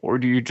roof? Or are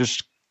the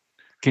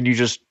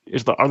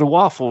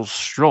waffles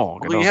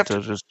strong enough to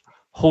just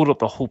hold up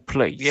the whole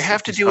place? You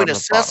have to do an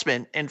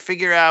assessment and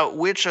figure out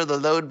which are the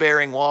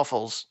load-bearing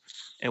waffles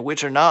and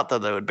which are not the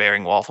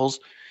load-bearing waffles.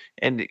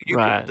 And you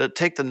can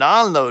take the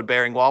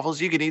non-load-bearing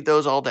waffles. You can eat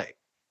those all day.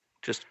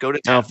 Just go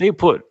to town. Now, if they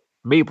put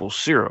maple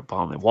syrup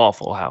on the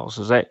Waffle House,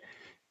 is that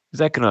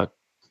going to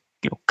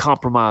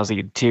compromise the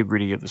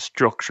integrity of the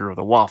structure of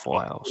the Waffle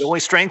House? It only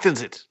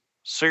strengthens it.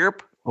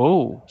 Syrup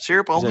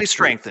only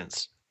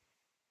strengthens.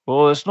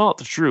 Well, it's not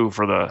true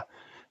for the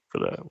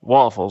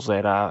waffles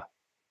that I've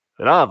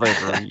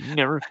ever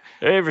eaten.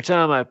 Every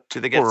time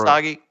do they get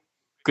soggy?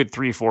 Good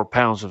 3-4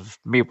 pounds of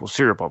maple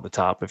syrup on the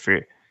top.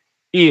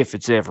 If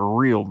it's ever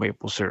real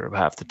maple syrup,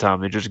 half the time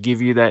they just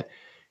give you that,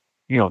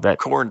 that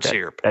corn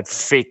syrup, that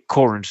fake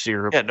corn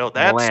syrup. Yeah, no,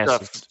 that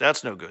stuff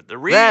that's no good.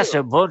 That's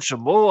a bunch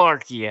of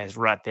malarkey,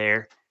 right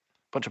there.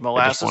 Bunch of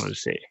molasses. I just wanted to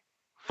say,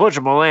 bunch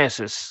of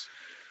molasses.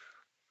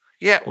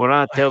 Yeah. What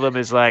I tell them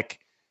is like,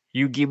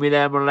 you give me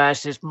that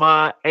molasses,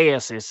 my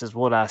asses is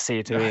what I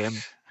say to him.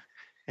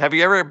 Have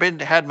you ever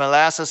had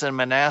molasses in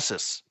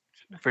Manassas,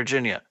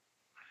 Virginia?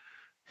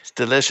 It's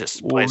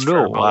delicious place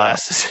for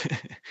molasses.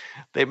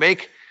 They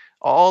make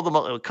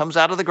it comes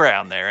out of the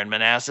ground there in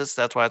Manassas.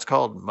 That's why it's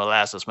called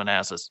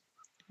Manassas.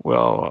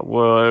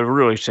 a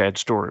really sad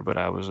story, but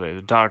I was at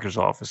the doctor's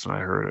office and I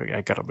heard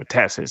I got a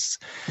metastasis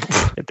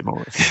at the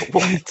moment.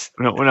 What?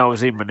 when I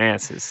was in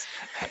Manassas.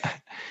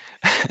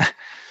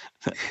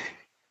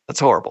 That's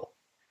horrible.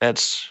 I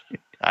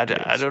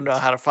don't know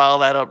how to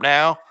follow that up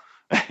now.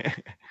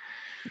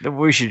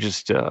 We should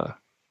just.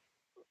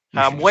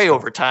 I'm way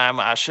over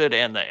time. I should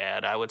end the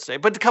ad, I would say.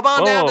 But come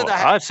on down to the.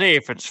 I'd say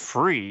if it's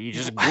free,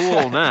 just go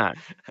on that.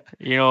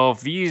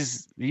 If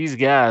these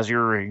guys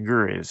you're in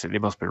Guriz, they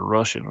must be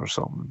Russian or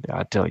something.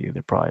 I tell you,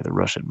 they're probably the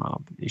Russian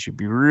mob. You should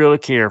be really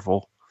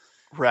careful.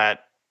 Right.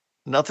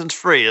 Nothing's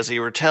free, as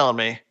you were telling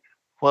me.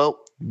 Well,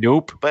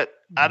 nope. But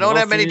I don't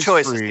have many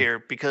choices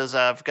here because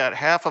I've got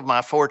half of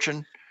my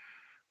fortune,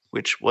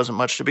 which wasn't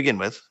much to begin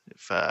with,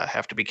 if I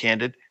have to be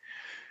candid.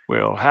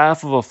 Well,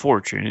 half of a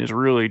fortune is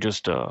really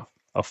just a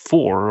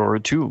 4 or a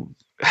 2.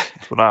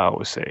 That's what I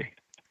always say.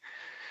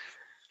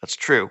 That's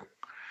true.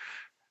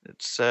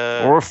 It's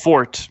or a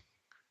fort,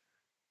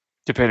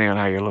 depending on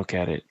how you look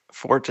at it.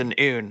 Fort and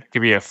un.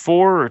 Could be a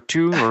 4 or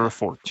 2 or a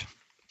fort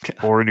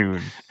or an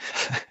un.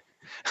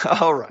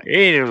 All right.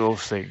 Any of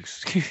those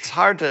things. It's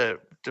hard to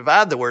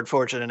divide the word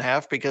fortune in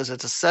half because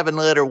it's a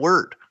 7-letter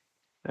word.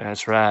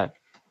 That's right.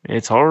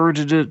 It's hard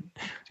to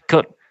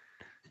cut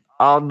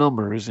odd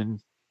numbers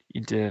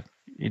into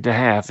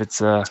half.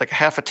 It's like a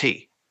half a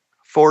T.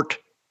 Fort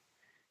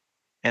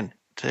and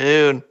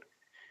tune.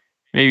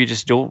 Maybe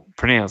just don't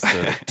pronounce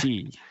the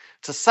T.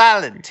 It's a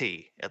silent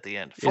T at the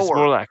end. It's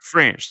more like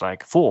French,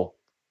 like four,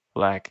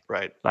 like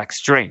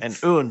strength. And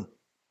un.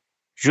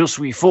 Je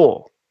suis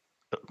fort.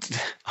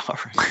 All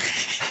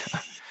right.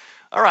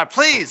 All right,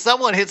 please,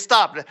 someone hit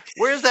stop.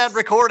 Where's that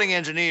recording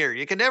engineer?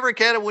 You can never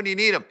get him when you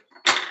need him.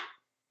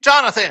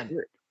 Jonathan,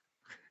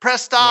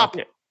 press stop.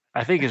 Well,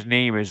 I think his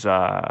name is.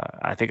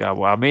 I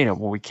made him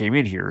when we came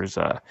in here. Is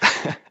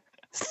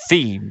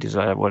Themed? Is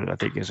what I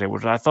think is it?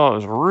 Which I thought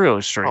was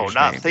really strange. Oh,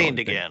 not Themed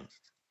again.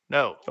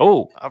 No.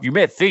 Oh, you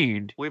met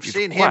Themed. We've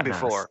seen him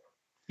before. Nice.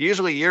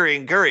 Usually Yuri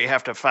and Guri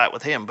have to fight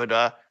with him, but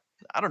I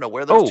don't know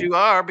where those two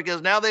are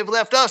because now they've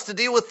left us to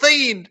deal with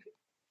Themed.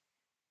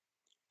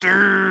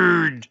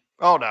 Third.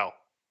 Oh no.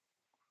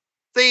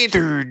 Themed.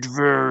 Third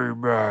very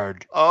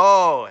bad.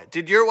 Oh,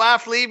 did your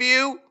wife leave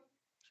you?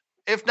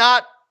 If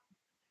not,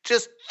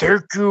 just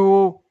thank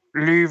you.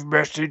 Leave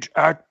message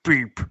at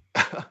beep.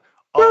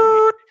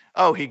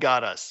 He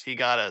got us. He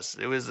got us.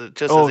 It was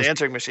just his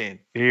answering machine.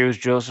 It was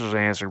just his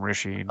answering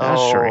machine.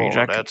 That's strange.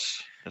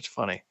 That's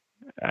funny.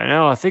 I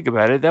know. I think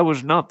about it. That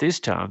was not this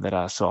time that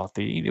I saw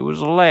Theed. It was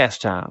the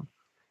last time.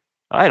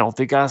 I don't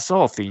think I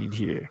saw Theed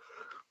here.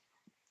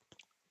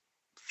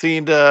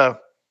 Theed's a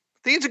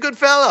good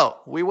fellow.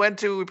 We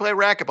play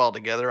racquetball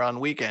together on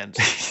weekends.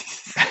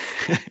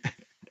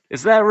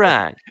 Is that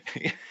right?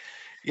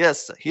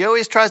 Yes. He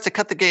always tries to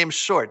cut the game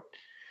short.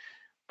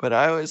 But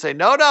I always say,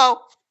 no.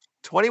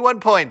 21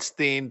 points,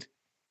 Theed.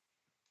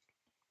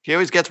 He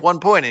always gets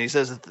 1 point, and he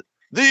says,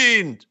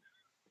 Theed!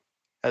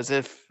 As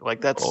if,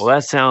 that's... Well,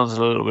 that sounds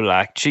a little bit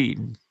like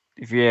cheating,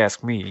 if you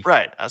ask me.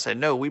 Right. I said,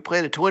 no, we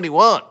played at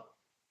 21.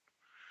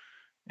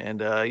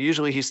 And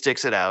usually he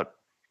sticks it out.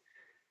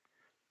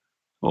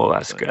 Well,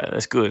 that's good.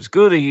 That's good. It's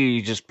good that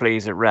he just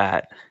plays it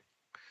right.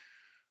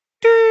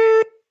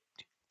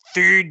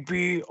 Theed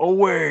be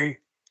away.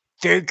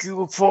 Thank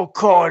you for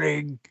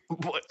calling.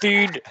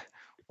 Theed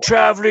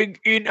traveling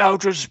in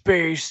outer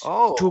space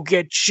to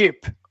get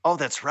ship. Oh,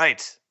 that's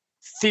right.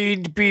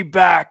 Theed be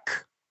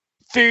back.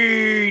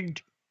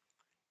 Theed.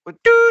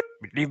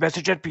 Leave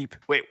message at beep.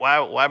 Wait,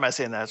 why am I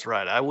saying that's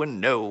right? I wouldn't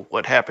know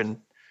what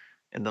happened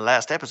in the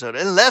last episode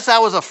unless I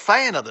was a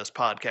fan of this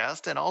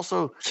podcast and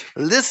also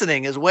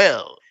listening as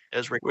well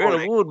as recording.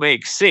 Well, it would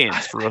make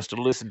sense for us to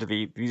listen to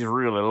these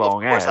really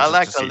long ads. Of course, I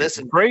like to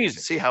listen, crazy,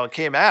 see how it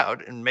came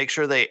out, and make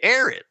sure they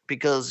air it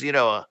because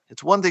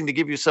it's one thing to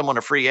give you someone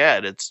a free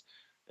ad.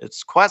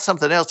 It's quite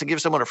something else to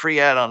give someone a free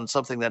ad on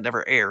something that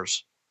never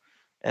airs.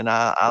 And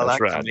I that's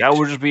like right. That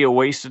would just be a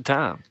waste of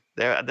time.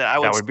 That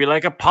would be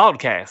like a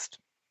podcast.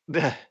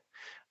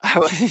 I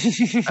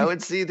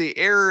would see the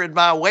error in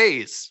my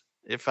ways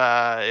if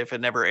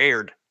it never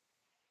aired.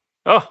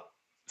 Oh,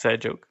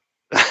 sad joke.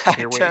 I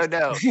don't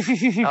know.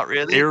 Not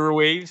really.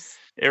 Airwaves.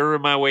 Error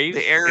in my waves.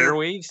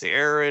 Airwaves. The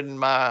error in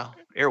my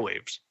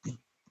airwaves.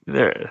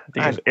 There. I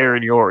think it's air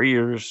in your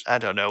ears. I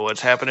don't know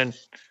what's happening.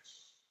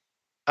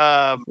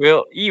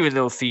 Well, even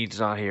though Theed's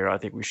not here, I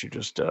think we should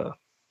just.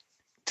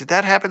 Did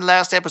that happen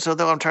last episode?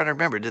 Though I'm trying to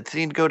remember. Did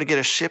Theed go to get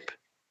a ship?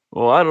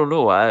 Well, I don't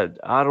know. I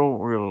don't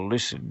really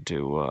listen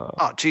to.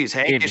 Geez,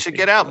 Hank, you should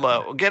get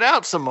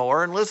out some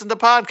more and listen to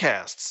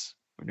podcasts.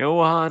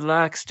 I'd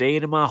like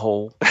staying in my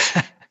hole.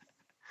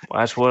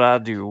 That's what I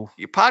do.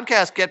 Your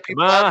podcast get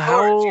people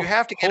outdoors. You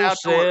have to get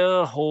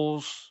outdoors.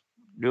 Holes.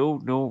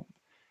 No.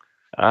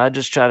 I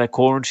just try to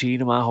quarantine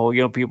in my hole.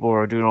 People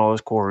are doing all this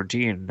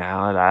quarantine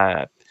now,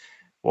 and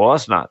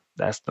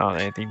that's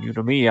not anything new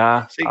to me.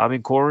 I've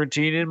been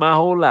quarantining my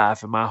whole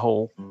life in my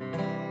hole.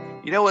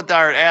 You know what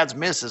our ads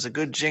miss is a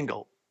good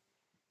jingle.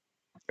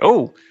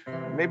 Oh.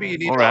 Maybe you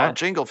need a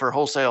jingle for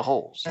wholesale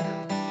holes.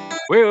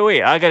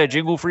 Wait. I got a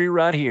jingle for you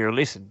right here.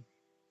 Listen.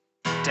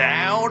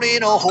 Down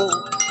in a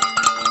hole.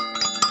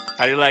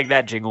 How do you like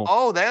that jingle?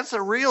 Oh, that's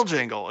a real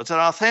jingle. It's an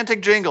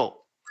authentic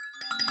jingle.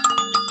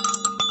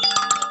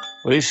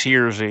 Well, this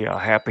here's a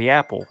happy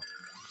apple.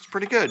 It's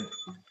pretty good.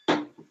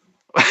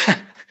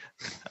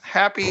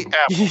 Happy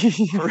apple.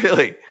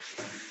 Really?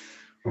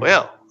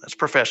 Well, that's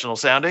professional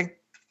sounding.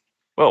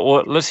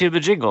 Well, let's hear the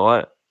jingle.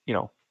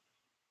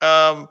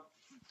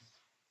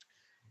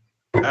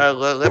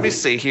 Let me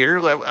see here.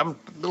 I'm a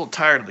little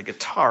tired of the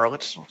guitar.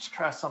 Let's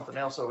try something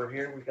else over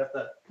here. We got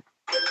the.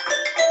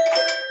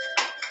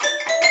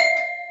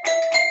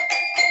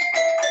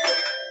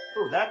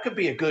 Oh, that could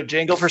be a good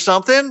jingle for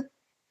something.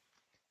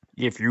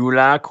 If you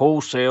like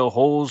wholesale,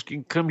 holes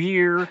can come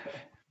here.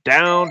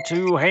 Down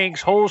to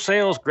Hank's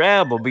Wholesale's,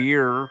 grab a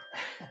beer.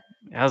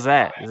 How's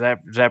that? Is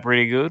that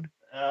pretty good?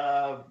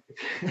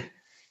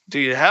 Do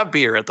you have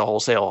beer at the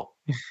wholesale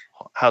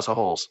House of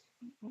Holes?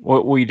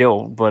 Well, we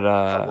don't, but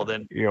well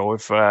then,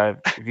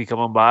 if you come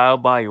on by, I'll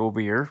buy you a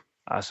beer,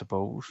 I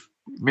suppose.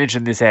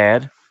 Mention this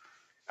ad.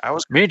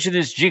 Mention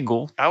this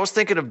jingle. I was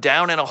thinking of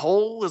Down in a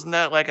Hole. Isn't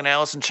that like an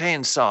Alice in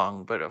Chains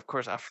song? But of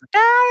course, Down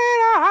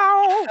in a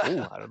hole.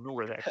 Oh, I don't know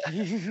where that.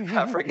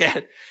 I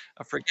forget.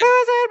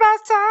 Losing my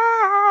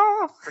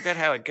soul. Forget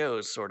how it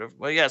goes, sort of.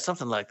 Well, yeah,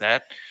 something like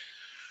that.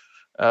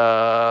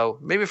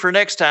 Maybe for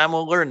next time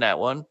we'll learn that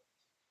one,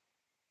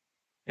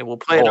 and we'll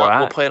play it.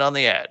 We'll play it on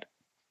the ad.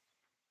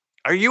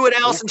 Are you an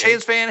Alice in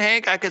Chains fan,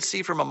 Hank? I could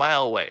see from a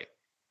mile away.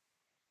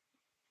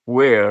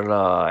 Well,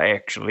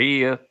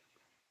 actually,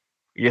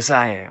 yes,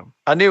 I am.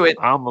 I knew it.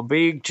 I'm a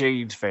big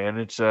Chains fan.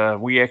 It's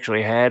we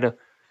actually had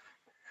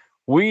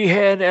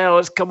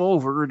Alice come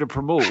over to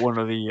promote one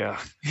of the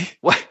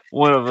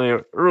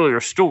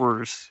earlier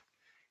stores,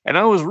 and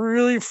I was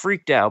really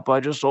freaked out by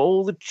just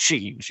all the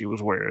chains she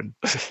was wearing.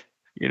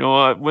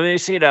 When they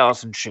said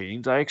Alice in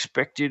Chains, I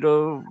expected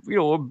a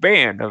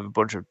band of a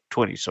bunch of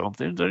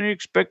 20-somethings. I didn't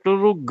expect a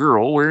little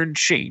girl wearing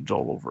chains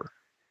all over.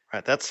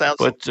 Right, that sounds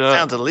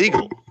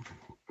illegal.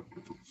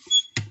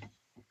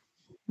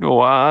 No,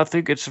 I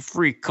think it's a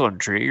free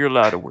country. You're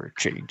allowed to wear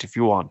chains if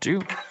you want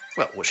to.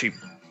 Well, was she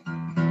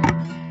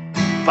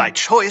by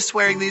choice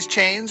wearing these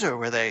chains, or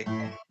were they?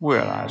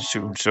 Well, I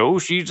assume so.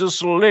 She's a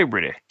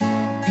celebrity.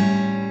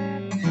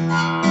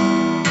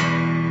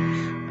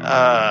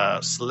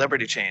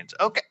 Celebrity chains.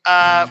 Okay.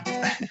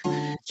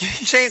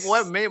 Change.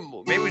 What? Maybe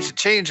we should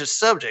change the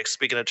subject.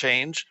 Speaking of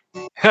change.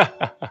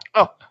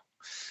 Oh,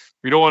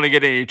 we don't want to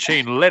get any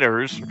chain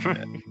letters.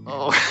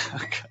 Oh.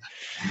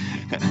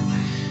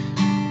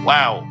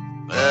 Wow.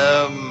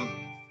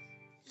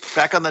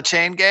 Back on the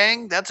Chain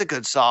Gang. That's a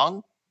good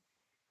song.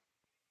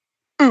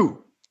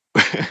 Ooh.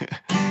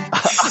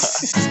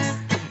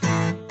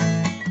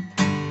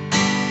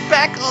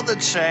 Back on the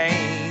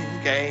Chain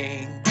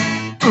Gang.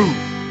 Ooh.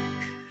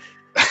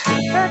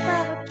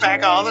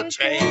 Back on the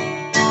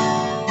chain.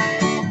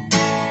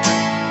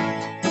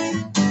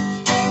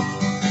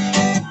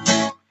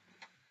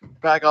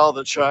 Back on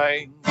the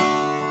chain.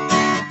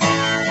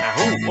 Now,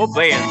 what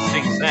band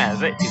sings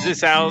that? Is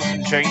this Alice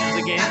in Chains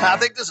again? I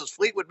think this is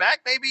Fleetwood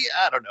Mac, maybe?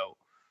 I don't know.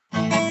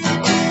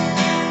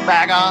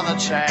 Back on the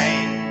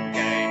chain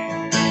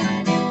gang.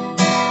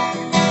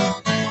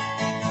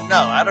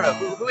 No, I don't know.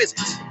 Who is it?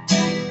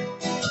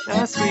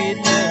 That's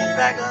sweet.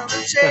 Back on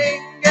the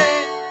chain gang.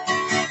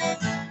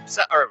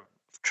 Or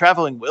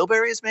Traveling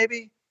Wilburys,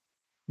 maybe?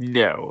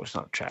 No, it's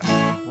not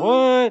Traveling.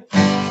 What?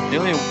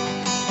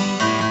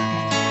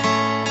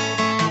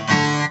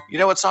 You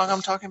know what song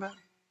I'm talking about?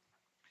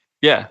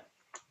 Yeah.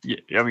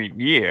 I mean,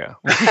 yeah.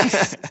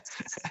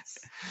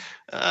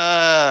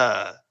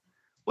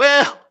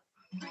 Well,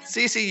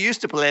 CeCe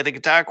used to play the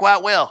guitar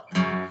quite well,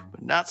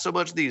 but not so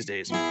much these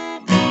days. I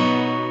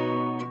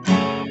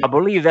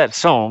believe that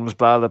song's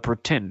by the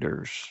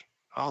Pretenders.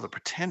 Oh, the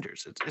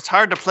Pretenders. It's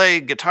hard to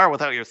play guitar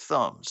without your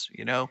thumbs,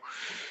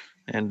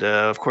 And,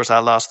 of course, I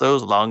lost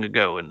those long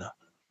ago in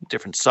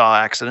different saw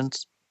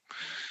accidents.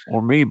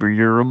 Or maybe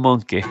you're a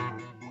monkey.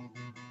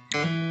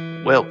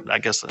 Well, I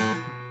guess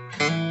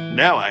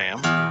now I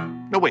am.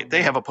 No, wait,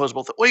 they have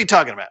opposable What are you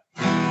talking about?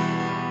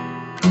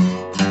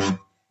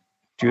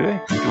 Do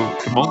they? Do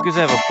monkeys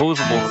have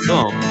opposable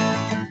thumbs?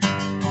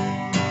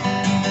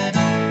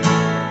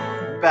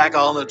 Back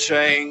on the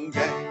chain.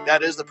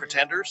 That is the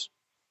Pretenders?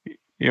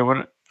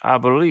 I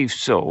believe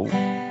so.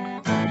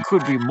 It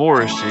could be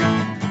Morrissey.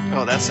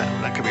 Oh, that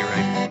could be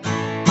right.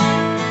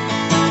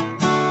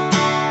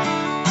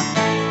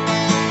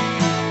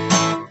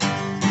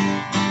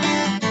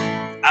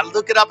 I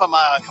look it up on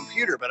my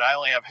computer, but I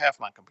only have half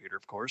my computer,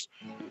 of course.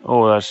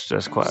 Oh,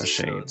 that's quite a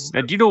shame.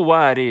 Now, do you know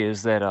why it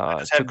is that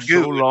it took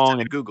so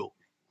long? And Google.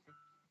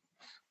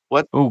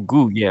 What? Oh,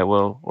 goo, yeah,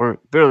 well, or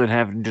better than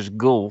having just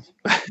go.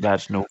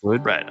 That's no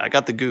good. Right, I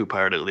got the goo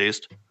part at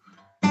least.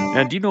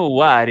 Now, do you know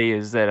why it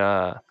is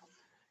that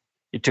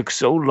it took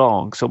so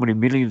long, so many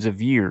millions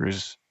of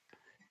years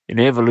in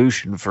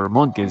evolution for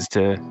monkeys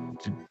to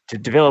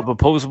develop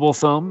opposable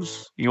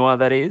thumbs? You know why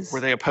that is? Were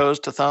they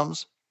opposed to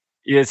thumbs?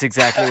 Yes,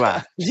 exactly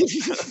right.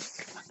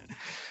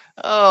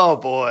 Oh,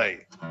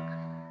 boy.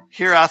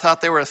 Here I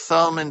thought they were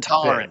thumb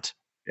intolerant.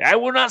 I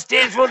will not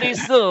stand for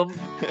this thumb.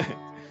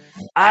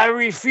 I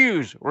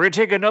refuse. We're going to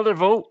take another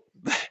vote.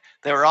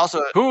 They were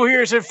also Who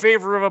here is in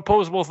favor of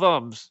opposable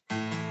thumbs?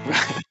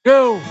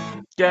 Go!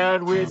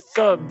 Down with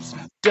thumbs.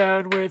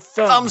 Down with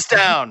thumbs. thumbs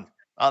down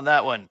on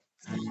that one.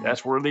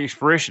 That's where the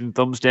expression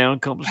thumbs down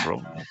comes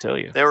from, I'll tell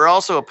you. They were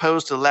also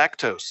opposed to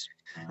lactose.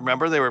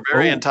 Remember, they were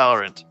very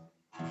intolerant.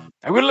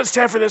 I will not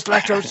stand for this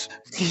lactose.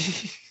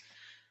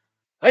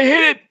 I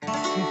hate it.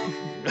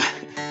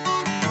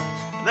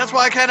 And that's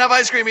why I can't have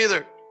ice cream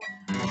either.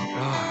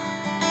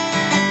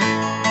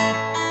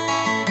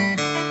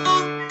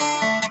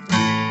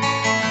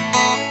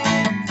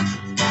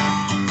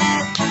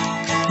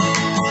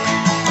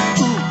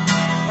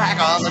 Back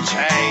on the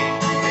chain.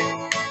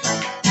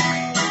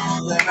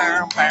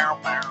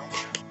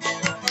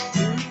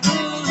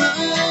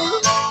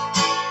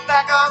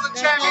 Back on the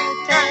chain.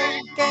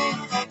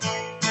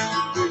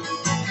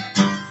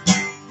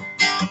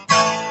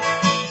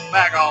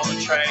 Back on the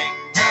train.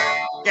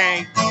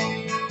 Gang.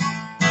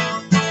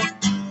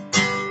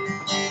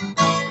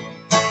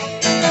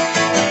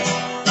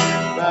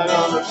 Back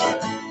on the train.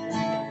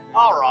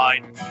 All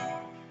right.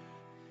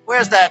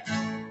 Where's that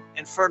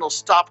infernal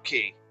stop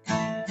key?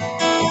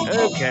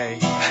 Okay,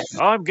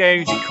 I'm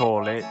going to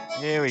call it.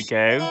 Here we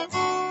go.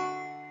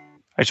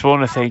 I just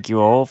want to thank you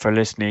all for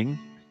listening,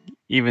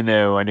 even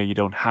though I know you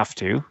don't have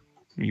to.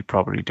 You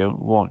probably don't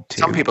want to.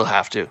 Some people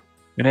have to.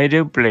 And I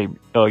don't blame.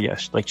 Oh,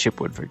 yes, like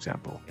Chipwood, for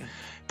example.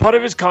 Part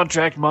of his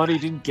contract, Monty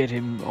didn't get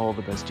him all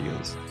the best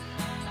deals.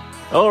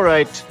 All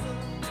right.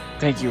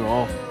 Thank you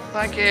all.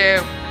 Thank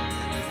you.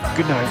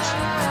 Good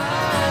night.